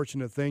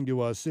 unfortunate thing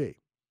to see.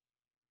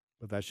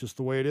 But that's just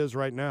the way it is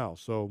right now.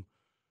 So,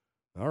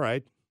 all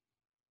right.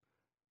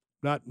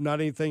 Not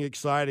anything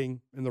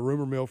exciting in the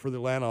rumor mill for the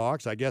Atlanta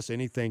Hawks. I guess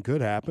anything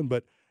could happen,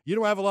 but you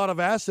don't have a lot of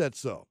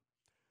assets, though.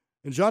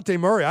 And Dejounte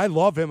Murray, I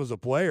love him as a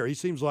player. He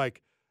seems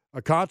like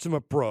a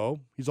consummate pro.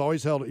 He's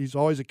always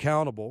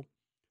accountable.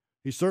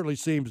 He certainly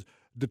seems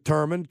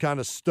determined, kind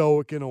of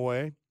stoic in a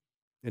way,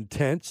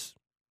 intense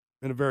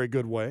in a very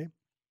good way.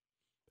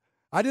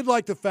 I did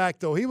like the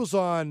fact, though, he was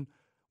on,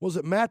 was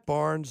it Matt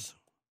Barnes'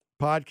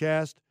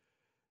 podcast?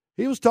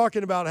 He was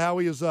talking about how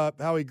he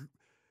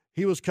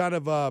was kind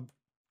of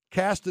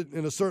cast it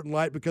in a certain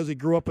light because he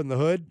grew up in the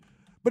hood,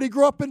 but he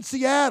grew up in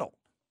Seattle.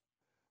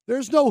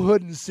 There's no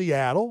hood in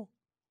Seattle,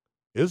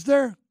 is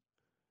there?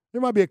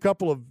 There might be a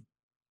couple of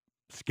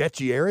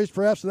sketchy areas,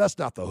 perhaps, but that's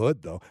not the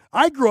hood, though.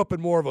 I grew up in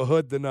more of a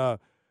hood than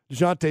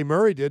Dejounte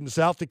Murray did in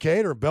South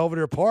Decatur,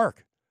 Belvedere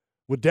Park.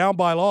 With Down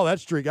by Law, that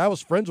street, I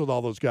was friends with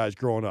all those guys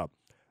growing up.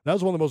 That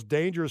was one of the most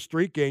dangerous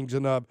street gangs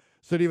in the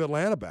city of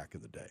Atlanta back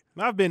in the day.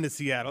 I've been to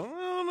Seattle. I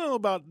don't know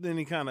about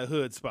any kind of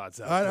hood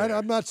spots out there.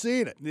 I'm not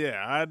seeing it.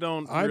 Yeah, I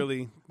don't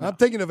really. I'm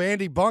thinking of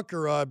Andy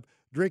Bunker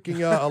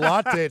drinking a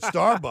latte at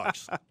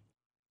Starbucks.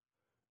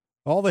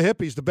 All the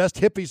hippies, the best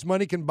hippies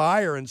money can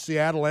buy are in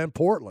Seattle and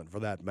Portland, for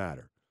that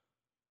matter.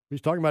 He's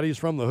talking about he's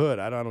from the hood.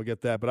 I don't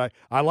get that, but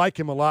I like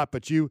him a lot.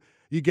 But you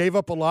gave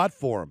up a lot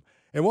for him.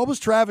 And what was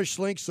Travis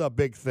Schlink's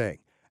big thing?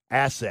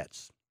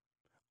 Assets.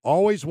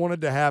 Always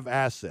wanted to have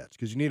assets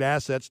because you need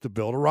assets to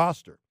build a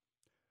roster.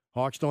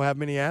 Hawks don't have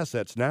many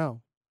assets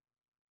now.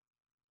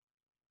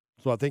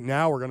 So I think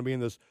now we're going to be in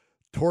this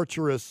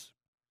torturous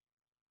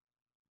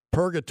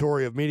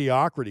purgatory of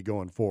mediocrity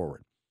going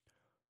forward.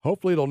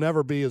 Hopefully it'll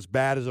never be as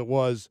bad as it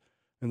was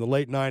in the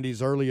late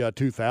 90s, early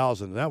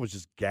 2000s. And that was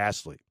just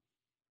ghastly.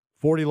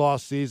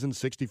 40-loss season,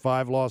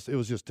 65-loss. It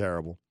was just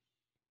terrible.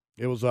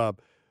 It was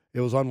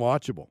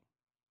unwatchable.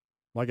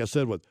 Like I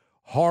said, with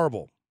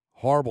horrible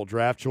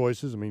draft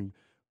choices. I mean,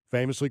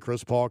 famously,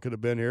 Chris Paul could have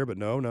been here, but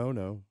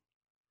no.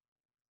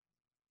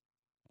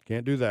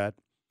 Can't do that.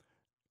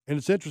 And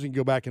it's interesting to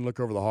go back and look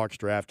over the Hawks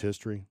draft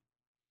history.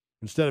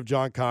 Instead of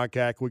John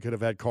Koncak, we could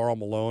have had Karl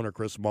Malone or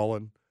Chris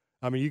Mullin.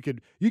 I mean,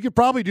 you could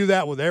probably do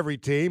that with every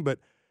team, but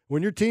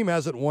when your team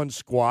hasn't won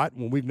squat,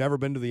 when we've never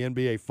been to the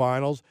NBA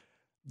Finals,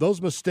 those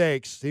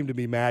mistakes seem to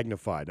be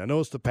magnified. I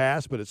know it's the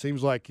past, but it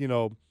seems like,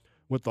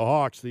 with the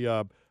Hawks,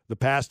 the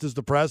past is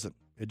the present.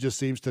 It just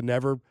seems to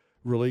never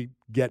really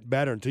get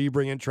better until you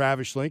bring in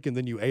Travis Schlenk and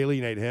then you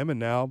alienate him, and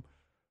now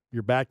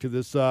you're back to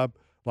this,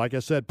 like I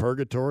said,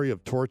 purgatory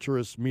of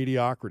torturous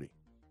mediocrity.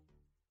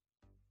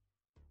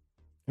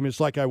 I mean, it's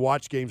like I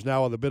watch games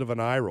now with a bit of an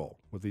eye roll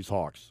with these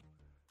Hawks,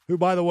 who,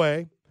 by the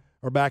way,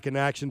 are back in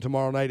action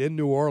tomorrow night in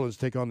New Orleans,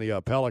 take on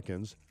the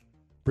Pelicans.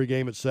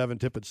 Pre-game at 7,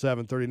 tip at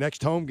 7:30.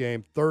 Next home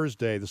game,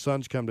 Thursday, the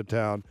Suns come to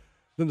town.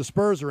 Then the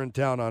Spurs are in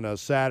town on a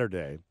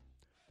Saturday.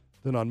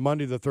 Then on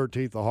Monday the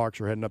 13th, the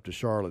Hawks are heading up to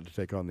Charlotte to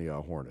take on the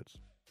Hornets.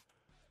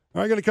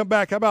 All right, going to come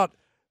back. How about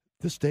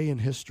this day in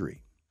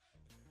history?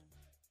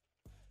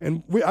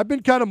 And I've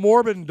been kind of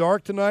morbid and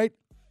dark tonight.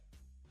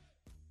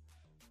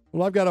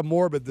 Well, I've got a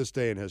morbid this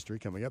day in history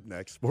coming up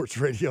next. Sports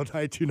Radio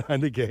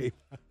 92.9 The Game.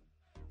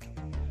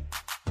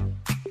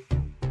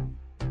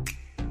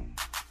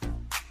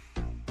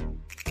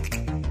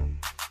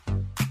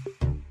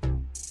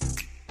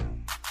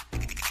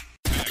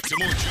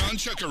 More John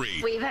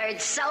Chuckery. We've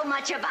heard so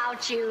much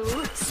about you.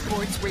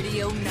 Sports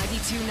Radio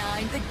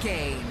 92.9 The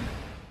Game.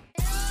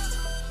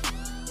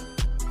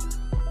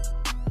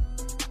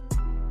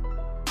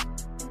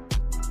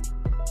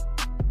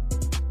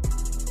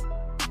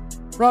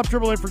 Rob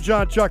Tribble in for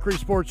John Chuckery,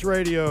 Sports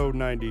Radio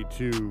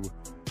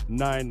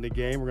 92.9 The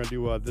Game. We're going to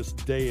do this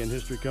day in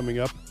history coming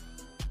up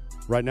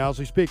right now as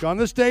we speak. On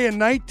this day in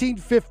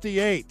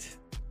 1958,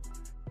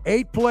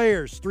 8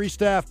 players, 3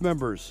 staff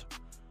members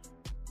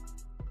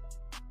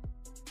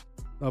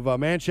of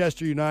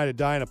Manchester United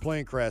die in a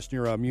plane crash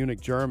near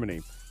Munich,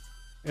 Germany.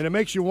 And it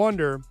makes you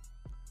wonder,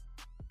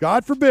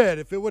 God forbid,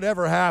 if it would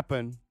ever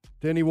happen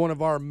to any one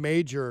of our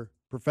major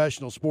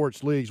professional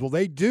sports leagues. Well,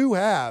 they do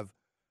have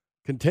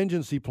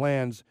contingency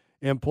plans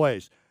in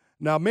place.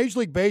 Now,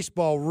 Major League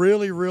Baseball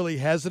really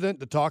hesitant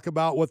to talk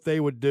about what they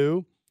would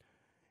do.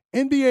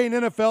 NBA and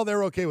NFL,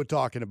 they're okay with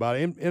talking about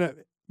it. In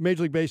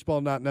Major League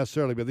Baseball, not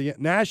necessarily, but the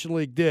National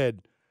League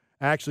did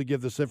actually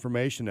give this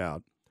information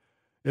out.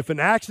 If an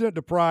accident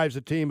deprives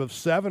a team of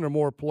 7 or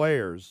more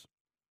players,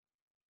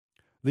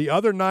 the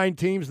other 9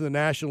 teams in the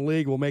National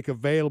League will make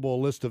available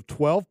a list of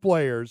 12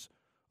 players.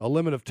 A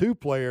limit of 2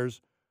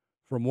 players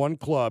from one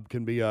club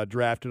can be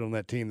drafted on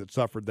that team that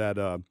suffered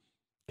that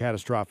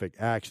catastrophic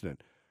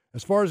accident.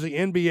 As far as the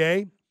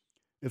NBA,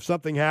 if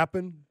something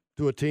happened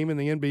to a team in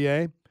the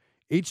NBA,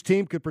 each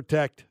team could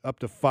protect up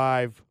to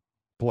 5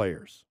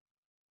 players.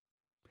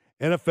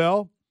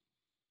 NFL,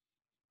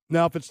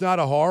 now if it's not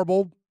a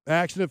horrible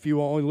accident, if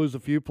you only lose a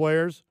few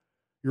players,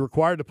 you're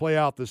required to play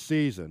out the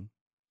season,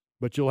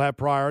 but you'll have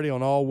priority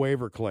on all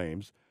waiver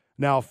claims.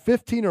 Now, if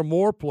 15 or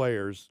more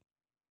players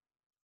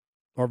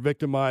are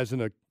victimized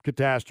in a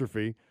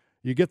catastrophe,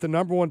 you get the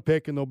number 1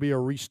 pick, and there'll be a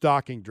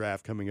restocking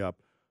draft coming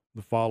up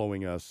the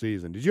following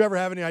season. Did you ever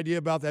have any idea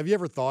about that? Have you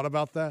ever thought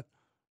about that,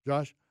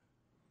 Josh?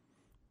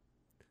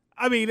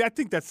 I mean, I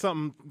think that's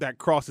something that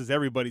crosses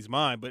everybody's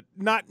mind, but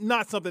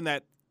not something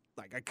that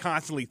like I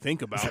constantly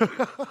think about.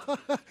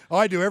 Oh,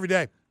 I do every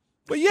day.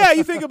 But yeah,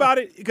 you think about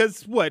it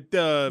because what?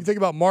 You think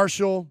about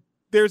Marshall.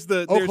 There's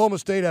Oklahoma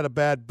State had a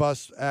bad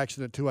bus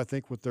accident too, I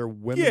think, with their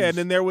women. Yeah, and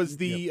then there was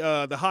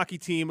the hockey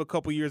team a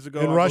couple years ago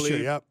in I Russia.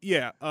 believe. Yep.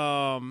 Yeah.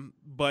 And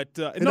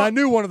I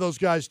knew one of those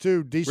guys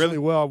too decently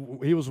well.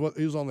 He was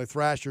on the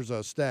Thrashers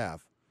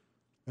staff,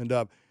 and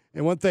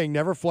one thing,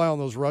 never fly on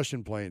those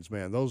Russian planes,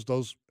 man.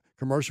 Those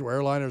commercial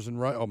airliners in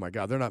Russia. Oh my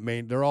God,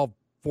 they're all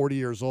 40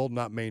 years old,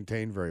 not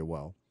maintained very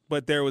well.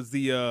 But there was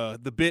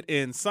the bit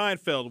in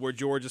Seinfeld where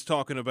George is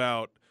talking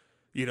about,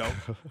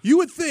 you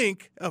would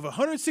think of a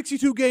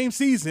 162-game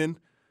season,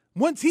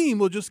 one team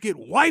will just get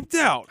wiped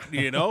out,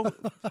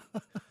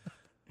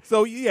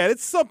 So, yeah,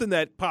 it's something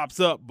that pops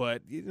up,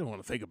 but you don't want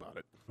to think about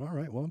it. All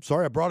right. Well, I'm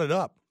sorry I brought it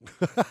up.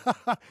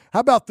 How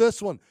about this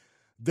one?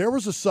 There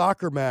was a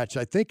soccer match.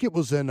 I think it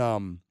was in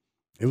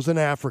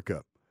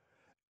Africa,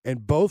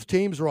 and both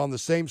teams were on the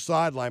same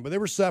sideline, but they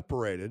were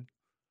separated.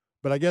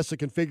 But I guess the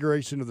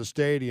configuration of the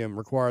stadium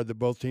required that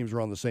both teams were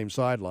on the same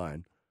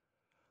sideline.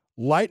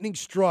 Lightning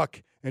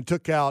struck and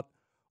took out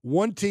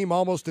one team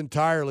almost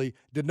entirely,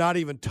 did not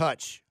even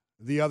touch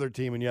the other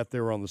team, and yet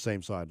they were on the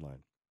same sideline.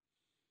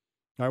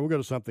 All right, we'll go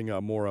to something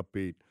more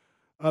upbeat.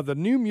 The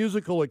new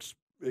musical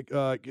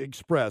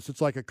Express, it's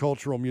like a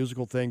cultural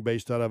musical thing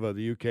based out of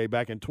the UK.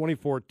 Back in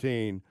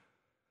 2014,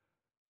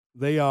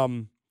 they,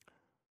 in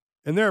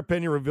their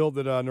opinion, revealed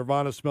that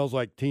Nirvana Smells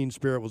Like Teen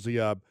Spirit was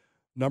the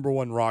number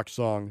 1 rock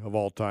song of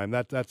all time.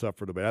 That's up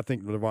for debate. I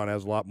think Nirvana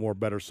has a lot more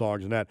better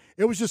songs than that.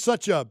 It was just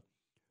such an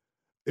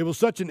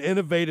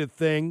innovative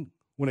thing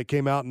when it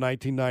came out in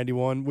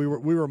 1991. We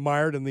were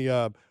mired in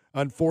the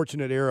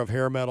unfortunate era of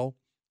hair metal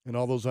and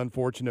all those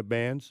unfortunate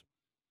bands.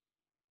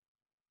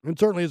 It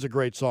certainly is a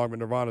great song, but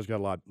Nirvana's got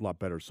a lot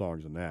better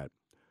songs than that.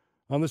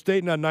 On this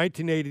date in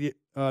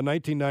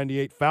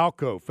 1998,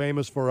 Falco,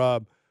 famous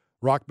for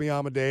Rock Me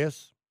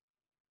Amadeus,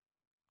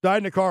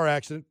 died in a car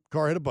accident.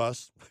 Car hit a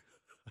bus.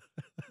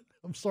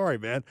 I'm sorry,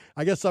 man.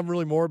 I guess I'm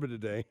really morbid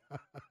today.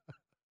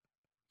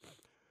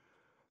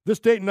 This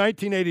date in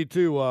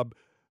 1982, I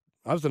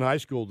was in high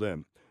school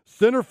then.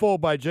 Centerfold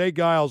by Jay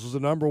Giles was the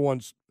number 1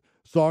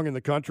 song in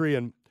the country,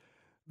 and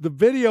the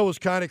video was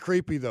kind of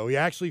creepy, though. He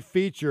actually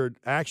featured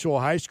actual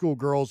high school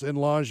girls in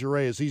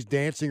lingerie as he's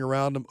dancing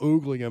around them,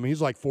 oogling them.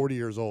 He's like 40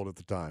 years old at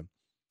the time.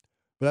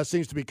 But that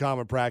seems to be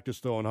common practice,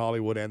 though, in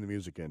Hollywood and the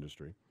music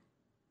industry.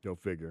 Go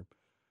figure.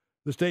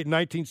 This date in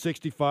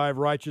 1965,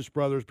 Righteous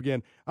Brothers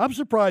began. I'm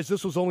surprised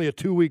this was only a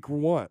 2-week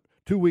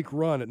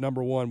run at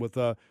number 1 with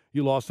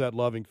You Lost That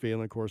Loving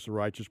Feeling. Of course, the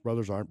Righteous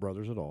Brothers aren't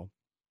brothers at all.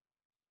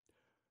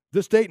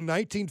 This date in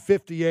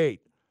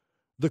 1958,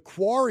 the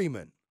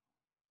Quarrymen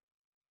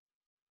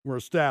were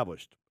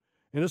established.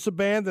 And it's a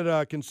band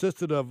that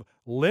consisted of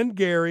Lynn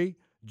Gary,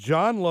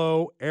 John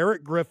Lowe,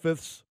 Eric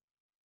Griffiths,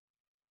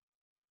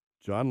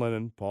 John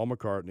Lennon, Paul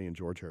McCartney, and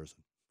George Harrison.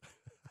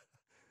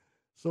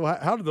 So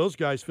how did those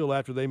guys feel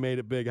after they made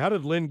it big? How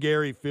did Lynn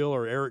Gary feel,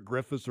 or Eric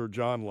Griffiths, or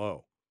John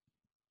Lowe?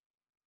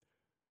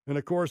 And,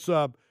 of course,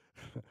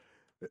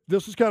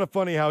 this is kind of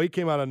funny how he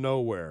came out of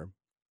nowhere.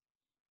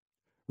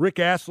 Rick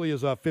Astley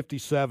is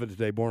 57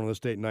 today, born on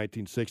this date in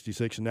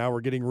 1966, and now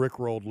we're getting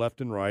rickrolled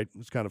left and right.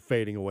 It's kind of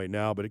fading away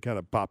now, but it kind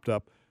of popped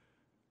up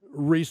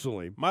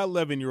recently. My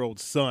 11-year-old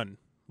son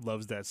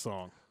loves that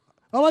song.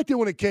 I liked it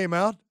when it came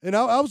out, and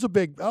I was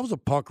a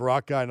punk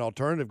rock guy, an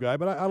alternative guy,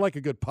 but I like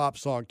a good pop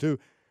song too.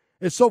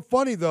 It's so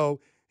funny, though.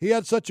 He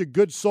had such a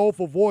good,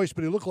 soulful voice,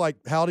 but he looked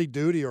like Howdy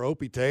Doody or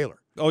Opie Taylor.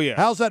 Oh, yeah.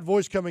 How's that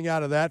voice coming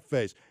out of that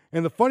face?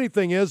 And the funny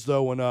thing is,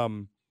 though,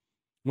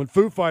 when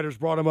Foo Fighters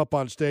brought him up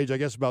on stage, I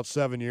guess about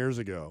 7 years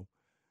ago,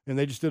 and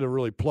they just did a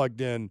really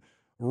plugged-in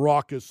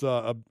raucous,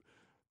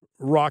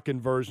 rockin'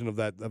 version of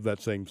that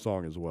same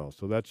song as well.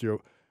 So that's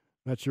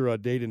your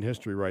date in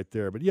history right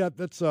there. But yeah,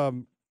 that's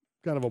kind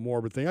of a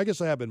morbid thing. I guess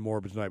I have been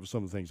morbid tonight with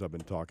some of the things I've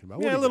been talking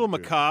about. Yeah, a little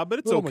macabre, but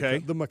it's okay.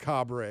 The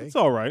macabre. It's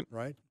all right.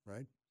 Right.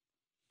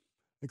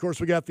 Of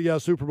course, we got the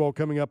Super Bowl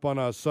coming up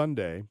on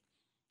Sunday,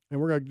 and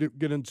we're going to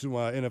get into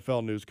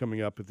NFL news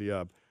coming up at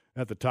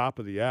the top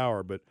of the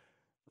hour. But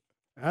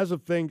as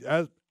things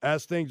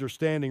are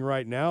standing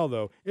right now,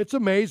 though, it's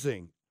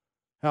amazing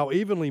how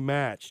evenly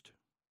matched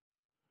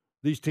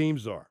these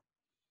teams are.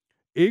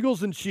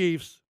 Eagles and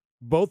Chiefs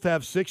both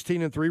have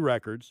 16-3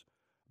 records.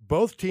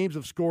 Both teams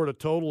have scored a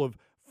total of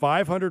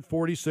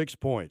 546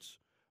 points.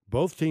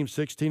 Both teams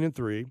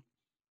 16-3.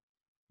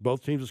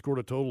 Both teams have scored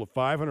a total of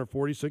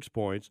 546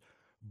 points.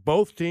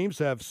 Both teams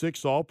have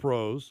 6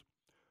 All-Pros.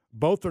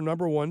 Both are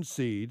number 1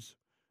 seeds.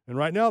 And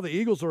right now the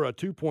Eagles are a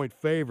 2-point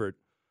favorite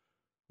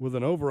with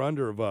an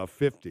over-under of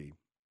 50.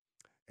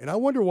 And I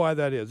wonder why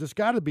that is. It's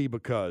got to be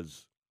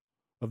because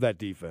of that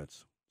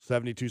defense.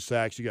 72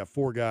 sacks. You got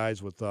 4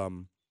 guys with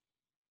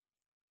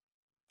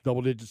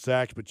double-digit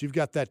sacks, but you've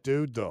got that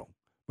dude, though,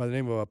 by the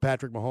name of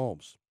Patrick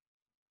Mahomes.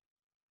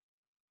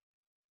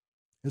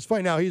 It's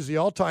funny now, he's the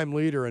all-time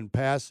leader in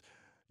pass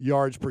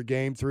yards per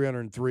game,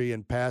 303,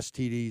 and pass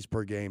TDs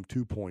per game,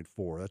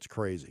 2.4. That's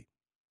crazy.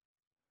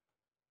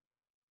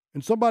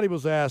 And somebody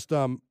was asked,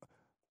 who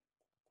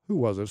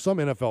was it? Some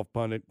NFL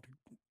pundit.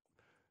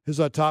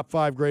 His top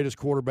 5 greatest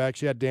quarterbacks.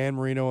 He had Dan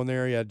Marino in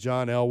there. He had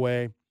John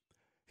Elway.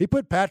 He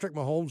put Patrick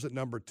Mahomes at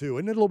number 2.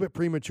 Isn't it a little bit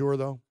premature,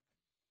 though?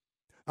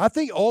 I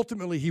think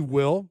ultimately he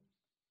will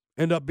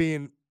end up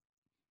being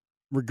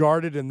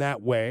regarded in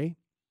that way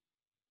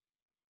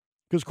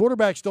because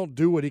quarterbacks don't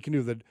do what he can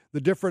do.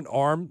 The different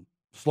arm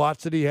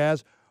slots that he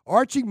has.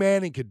 Archie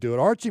Manning could do it.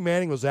 Archie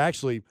Manning was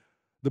actually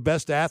the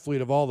best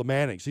athlete of all the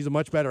Mannings. He's a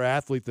much better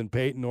athlete than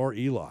Peyton or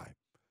Eli.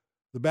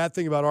 The bad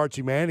thing about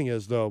Archie Manning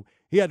is, though,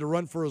 he had to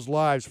run for his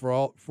life for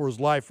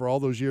all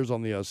those years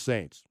on the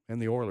Saints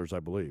and the Oilers, I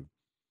believe.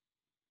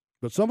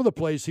 But some of the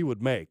plays he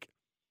would make,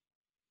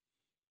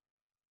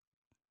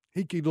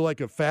 he could do like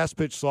a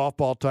fast-pitch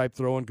softball type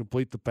throw and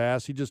complete the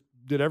pass. He just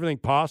did everything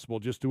possible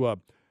just to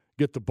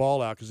get the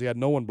ball out because he had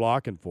no one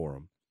blocking for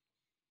him.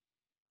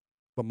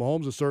 But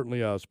Mahomes is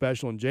certainly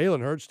special, and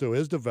Jalen Hurts, to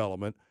his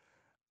development,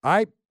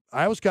 I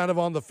was kind of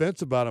on the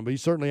fence about him, but he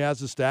certainly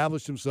has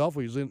established himself.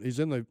 He's in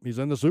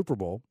the Super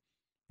Bowl.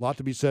 A lot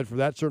to be said for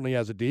that. Certainly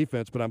has a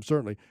defense, but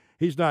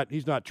he's not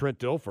Trent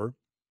Dilfer,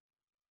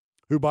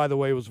 who, by the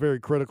way, was very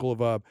critical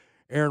of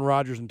Aaron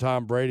Rodgers and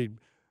Tom Brady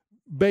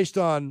based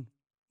on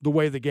the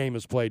way the game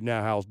is played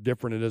now, how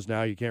different it is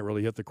now. You can't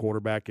really hit the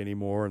quarterback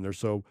anymore, and they're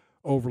so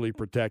overly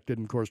protected.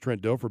 And, of course,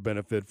 Trent Dilfer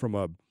benefited from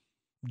a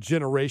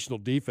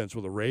generational defense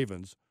with the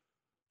Ravens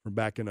from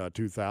back in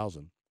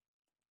 2000.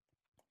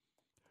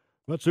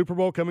 But Super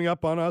Bowl coming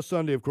up on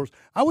Sunday, of course.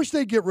 I wish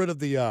they'd get rid of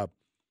the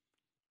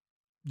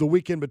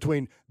weekend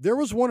between. There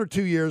was 1 or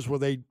 2 years where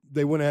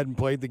they went ahead and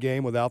played the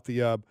game without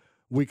the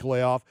week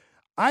layoff.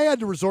 I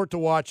had to resort to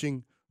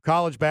watching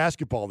college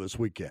basketball this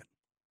weekend,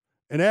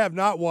 and I have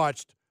not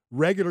watched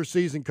regular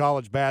season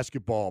college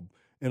basketball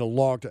in a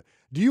long time.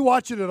 Do you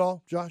watch it at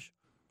all, Josh?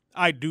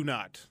 I do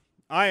not.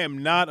 I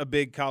am not a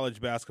big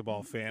college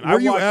basketball fan. Were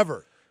you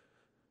ever?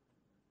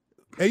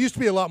 It used to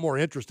be a lot more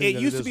interesting. It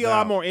used to be a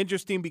lot more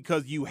interesting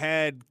because you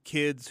had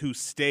kids who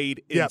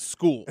stayed in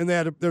school, and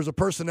there's a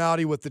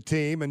personality with the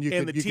team, and you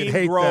the team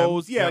hate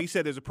grows. them. Yeah, you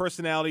said there's a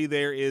personality.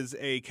 There is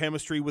a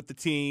chemistry with the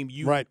team.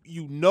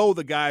 You know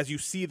the guys. You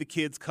see the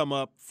kids come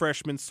up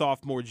freshman,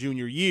 sophomore,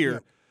 junior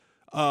year.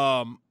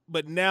 Yeah.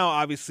 But now,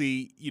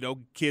 obviously,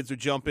 kids are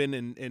jumping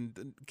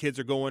and kids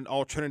are going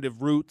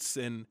alternative routes,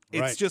 and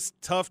it's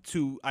just tough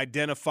to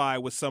identify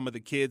with some of the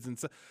kids. And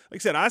so,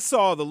 like I said, I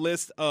saw the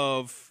list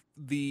of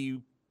the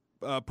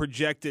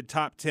projected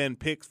top 10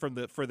 picks for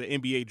the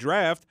NBA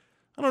draft.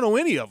 I don't know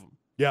any of them.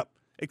 Yep.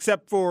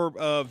 Except for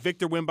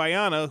Victor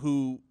Wembanyama,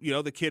 who,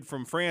 the kid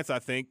from France, I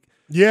think.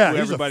 Yeah, who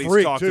he's everybody's a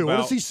freak, talked too. About.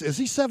 What is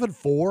he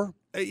 7'4"?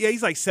 Yeah,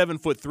 he's like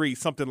 7'3",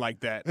 something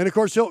like that. And, of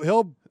course,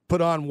 he'll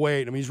put on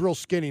weight. I mean, he's real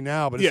skinny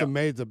now, but it's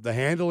amazing the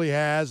handle he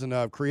has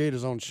and create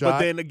his own shot. But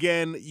then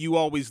again, you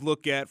always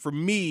look at, for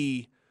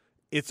me,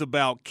 it's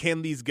about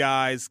can these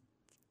guys,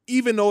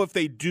 even though if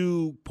they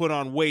do put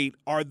on weight,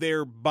 are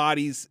their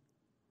bodies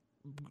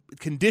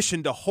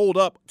conditioned to hold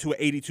up to an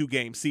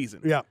 82-game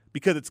season? Yeah.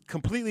 Because it's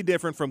completely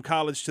different from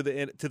college to the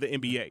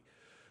NBA.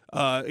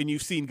 And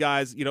you've seen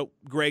guys,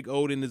 Greg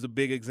Oden is a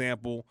big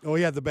example. Oh,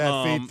 he had the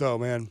bad feet, though,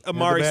 man.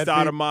 Amari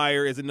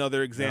Stoudemire is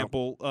another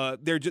example.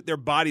 Yep. Their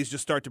bodies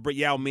just start to break.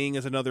 Yao Ming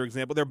is another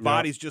example. Their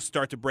bodies just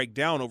start to break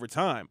down over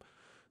time.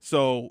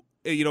 So,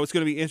 it's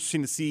going to be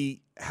interesting to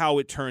see how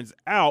it turns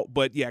out.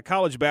 But, yeah,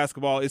 college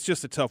basketball, it's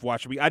just a tough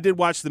watch for me. I did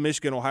watch the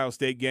Michigan-Ohio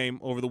State game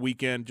over the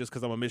weekend just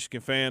because I'm a Michigan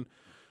fan,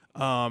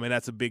 and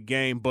that's a big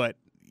game. But,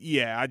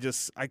 yeah,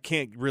 I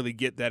can't really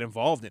get that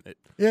involved in it.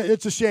 Yeah,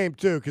 it's a shame,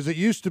 too, because it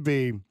used to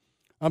be –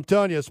 I'm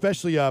telling you,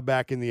 especially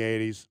back in the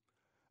 80s,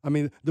 I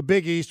mean, the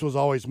Big East was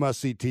always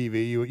must-see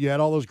TV. You had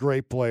all those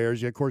great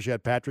players. Of course, you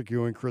had Patrick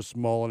Ewing, Chris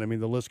Mullin. I mean,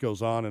 the list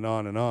goes on and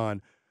on and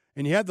on.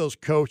 And you had those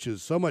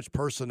coaches, so much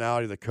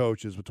personality, the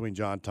coaches between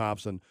John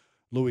Thompson,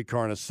 Louis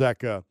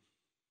Carnesecca.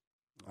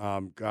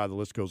 God, the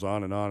list goes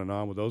on and on and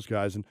on with those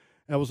guys. And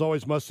that was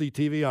always must-see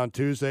TV on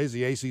Tuesdays.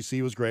 The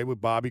ACC was great with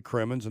Bobby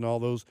Crimmins and all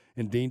those,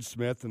 and Dean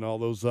Smith and all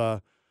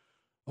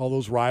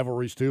those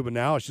rivalries too. But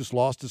now it's just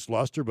lost its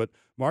luster. But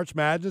March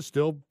Madness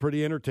still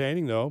pretty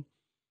entertaining, though.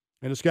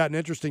 And it's gotten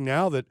interesting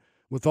now that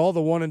with all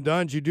the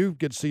one-and-dones, you do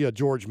get to see a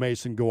George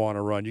Mason go on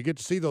a run. You get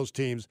to see those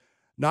teams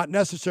not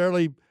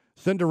necessarily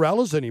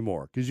Cinderellas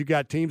anymore because you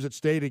got teams that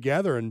stay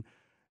together. And,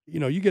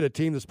 you get a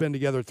team that's been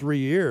together 3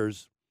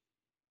 years.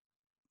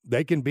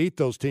 They can beat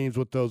those teams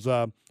with those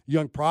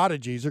young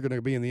prodigies. They're going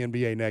to be in the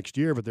NBA next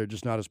year, but they're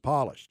just not as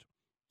polished.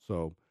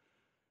 So,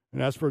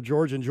 and as for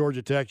Georgia and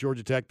Georgia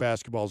Tech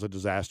basketball is a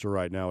disaster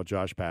right now with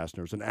Josh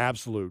Pastner. It's an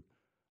absolute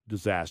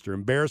disaster.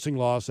 Embarrassing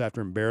loss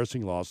after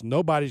embarrassing loss.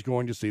 Nobody's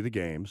going to see the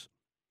games.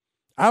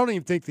 I don't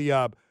even think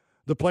the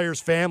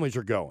players' families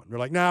are going. They're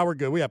like, "Nah, we're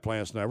good. We have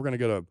plans tonight. We're going to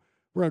go to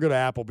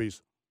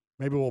Applebee's.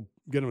 Maybe we'll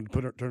get them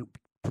to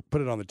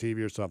put it on the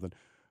TV or something."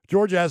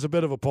 Georgia has a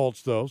bit of a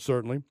pulse, though.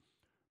 Certainly,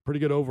 pretty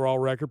good overall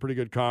record, pretty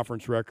good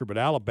conference record. But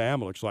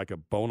Alabama looks like a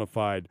bona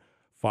fide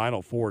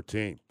Final Four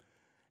team.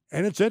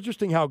 And it's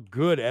interesting how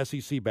good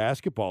SEC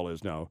basketball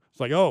is now. It's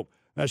like, oh,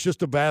 that's just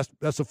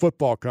that's a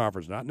football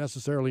conference. Not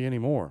necessarily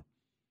anymore.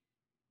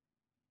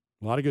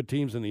 A lot of good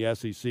teams in the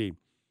SEC.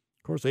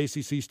 Of course,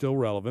 ACC still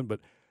relevant, but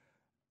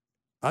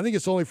I think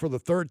it's only for the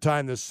third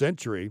time this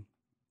century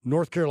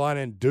North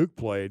Carolina and Duke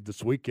played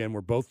this weekend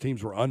where both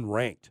teams were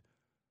unranked.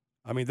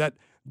 I mean,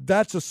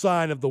 that's a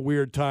sign of the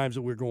weird times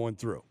that we're going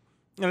through.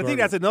 And I think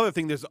that's another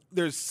thing.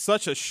 There's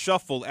such a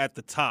shuffle at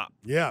the top.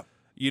 Yeah.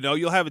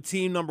 You'll have a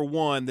team number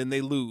one, then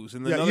they lose.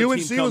 And then UNC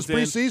was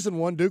preseason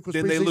one, Duke was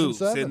preseason preseason then they lose.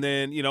 7. And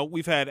then,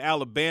 we've had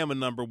Alabama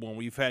number one.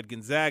 We've had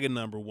Gonzaga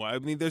number one. I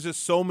mean, there's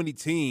just so many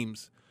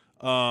teams,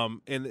 and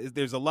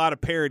there's a lot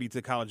of parity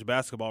to college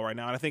basketball right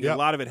now. And I think a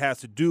lot of it has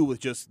to do with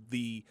just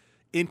the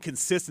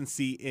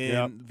inconsistency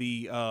in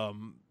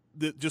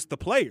just the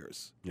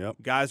players. Yep.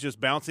 Guys just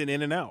bouncing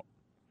in and out.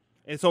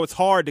 And so it's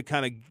hard to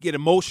kind of get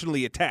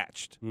emotionally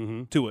attached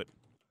to it.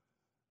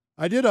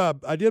 I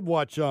did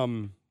watch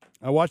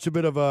I watched a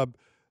bit of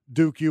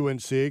Duke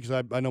UNC because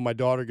I know my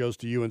daughter goes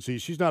to UNC.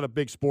 She's not a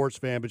big sports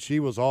fan, but she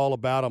was all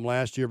about them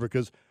last year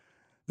because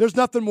there's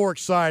nothing more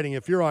exciting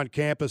if you're on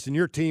campus and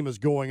your team is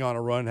going on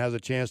a run, has a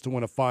chance to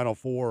win a Final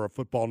Four or a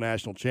football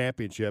national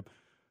championship.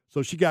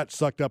 So she got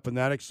sucked up in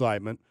that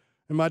excitement.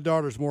 And my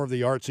daughter's more of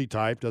the artsy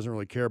type, doesn't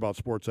really care about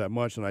sports that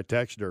much. And I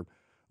texted her,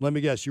 "Let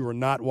me guess, you were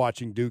not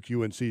watching Duke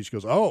UNC." She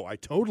goes, "Oh, I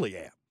totally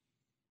am."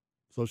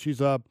 So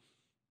she's at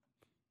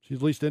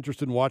least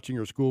interested in watching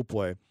her school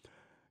play.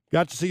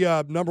 Got to see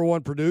number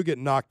one Purdue get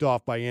knocked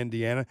off by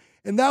Indiana.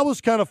 And that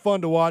was kind of fun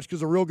to watch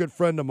because a real good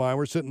friend of mine,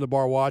 we're sitting in the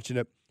bar watching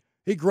it.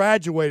 He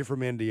graduated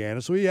from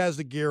Indiana, so he has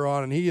the gear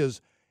on, and he is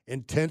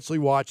intensely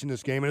watching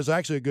this game. And it's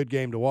actually a good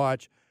game to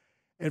watch.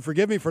 And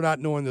forgive me for not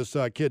knowing this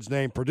kid's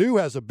name. Purdue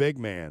has a big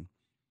man,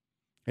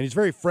 and he's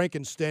very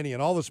Frankenstein-y,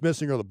 and all that's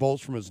missing are the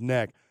bolts from his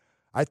neck.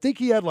 I think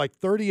he had like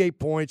 38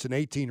 points and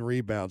 18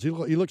 rebounds. He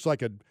looks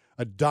like a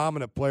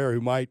dominant player who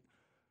might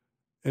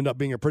end up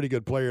being a pretty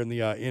good player in the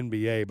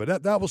NBA.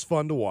 But that was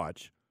fun to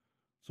watch.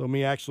 So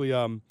me actually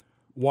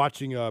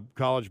watching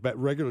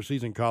regular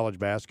season college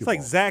basketball.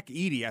 It's like Zach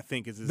Edey, I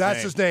think is his name.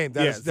 That's his name.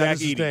 That is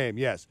his name,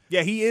 yes.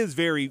 Yeah, he is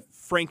very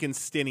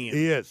Frankensteinian.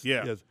 He is.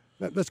 Yeah. He is.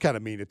 That's kind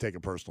of mean to take a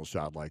personal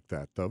shot like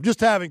that, though. Just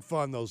having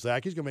fun, though,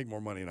 Zach. He's going to make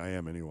more money than I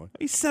am anyway.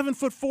 He's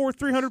 7'4",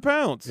 300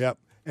 pounds. Yep.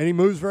 And he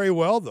moves very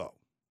well, though.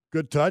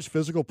 Good touch,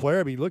 physical player.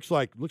 I mean, he looks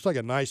like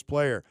a nice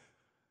player.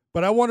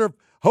 But I wonder if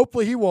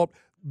hopefully he won't.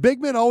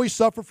 Big men always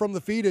suffer from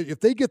the feet. If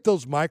they get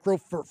those micro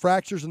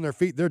fractures in their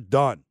feet, they're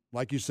done.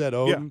 Like you said,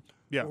 Odin,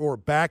 or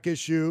back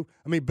issue.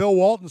 I mean, Bill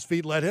Walton's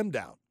feet let him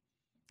down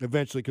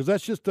eventually because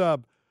that's just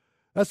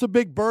that's a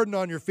big burden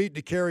on your feet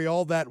to carry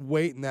all that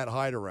weight and that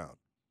height around.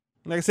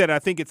 Like I said, I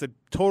think it's a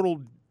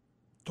total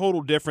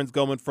difference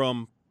going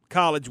from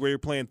college where you're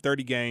playing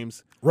 30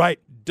 games, right?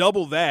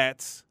 Double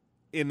that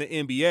in the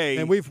NBA,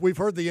 and we've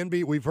heard the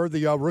NBA, we've heard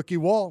the rookie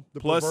wall, the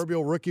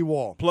proverbial rookie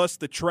wall, plus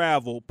the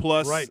travel,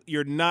 plus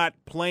you're not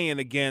playing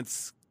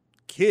against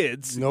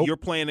kids, you're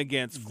playing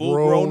against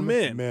full-grown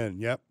men.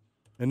 Yep,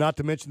 and not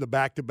to mention the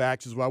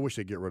back-to-backs as well. I wish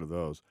they'd get rid of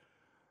those.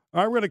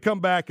 All right, we're going to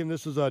come back, and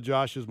this is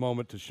Josh's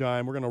moment to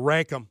shine. We're going to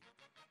rank them.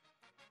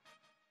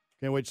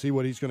 Can't wait to see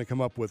what he's going to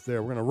come up with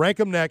there. We're going to rank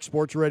them next.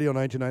 Sports Radio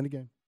 99 The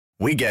Game.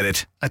 We get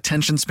it.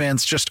 Attention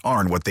spans just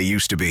aren't what they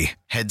used to be.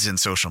 Heads in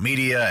social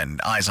media and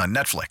eyes on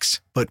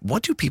Netflix. But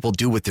what do people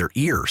do with their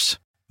ears?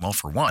 Well,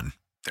 for one,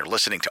 they're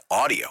listening to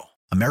audio.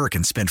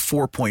 Americans spend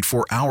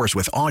 4.4 hours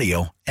with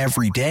audio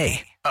every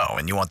day. Oh,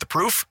 and you want the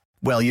proof?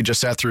 Well, you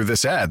just sat through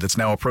this ad that's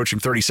now approaching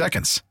 30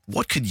 seconds.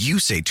 What could you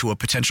say to a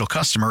potential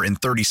customer in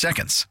 30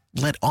 seconds?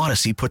 Let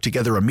Odyssey put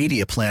together a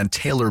media plan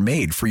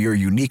tailor-made for your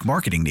unique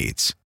marketing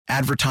needs.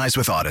 Advertise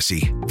with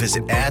Odyssey.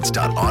 Visit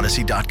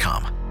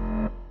ads.odyssey.com.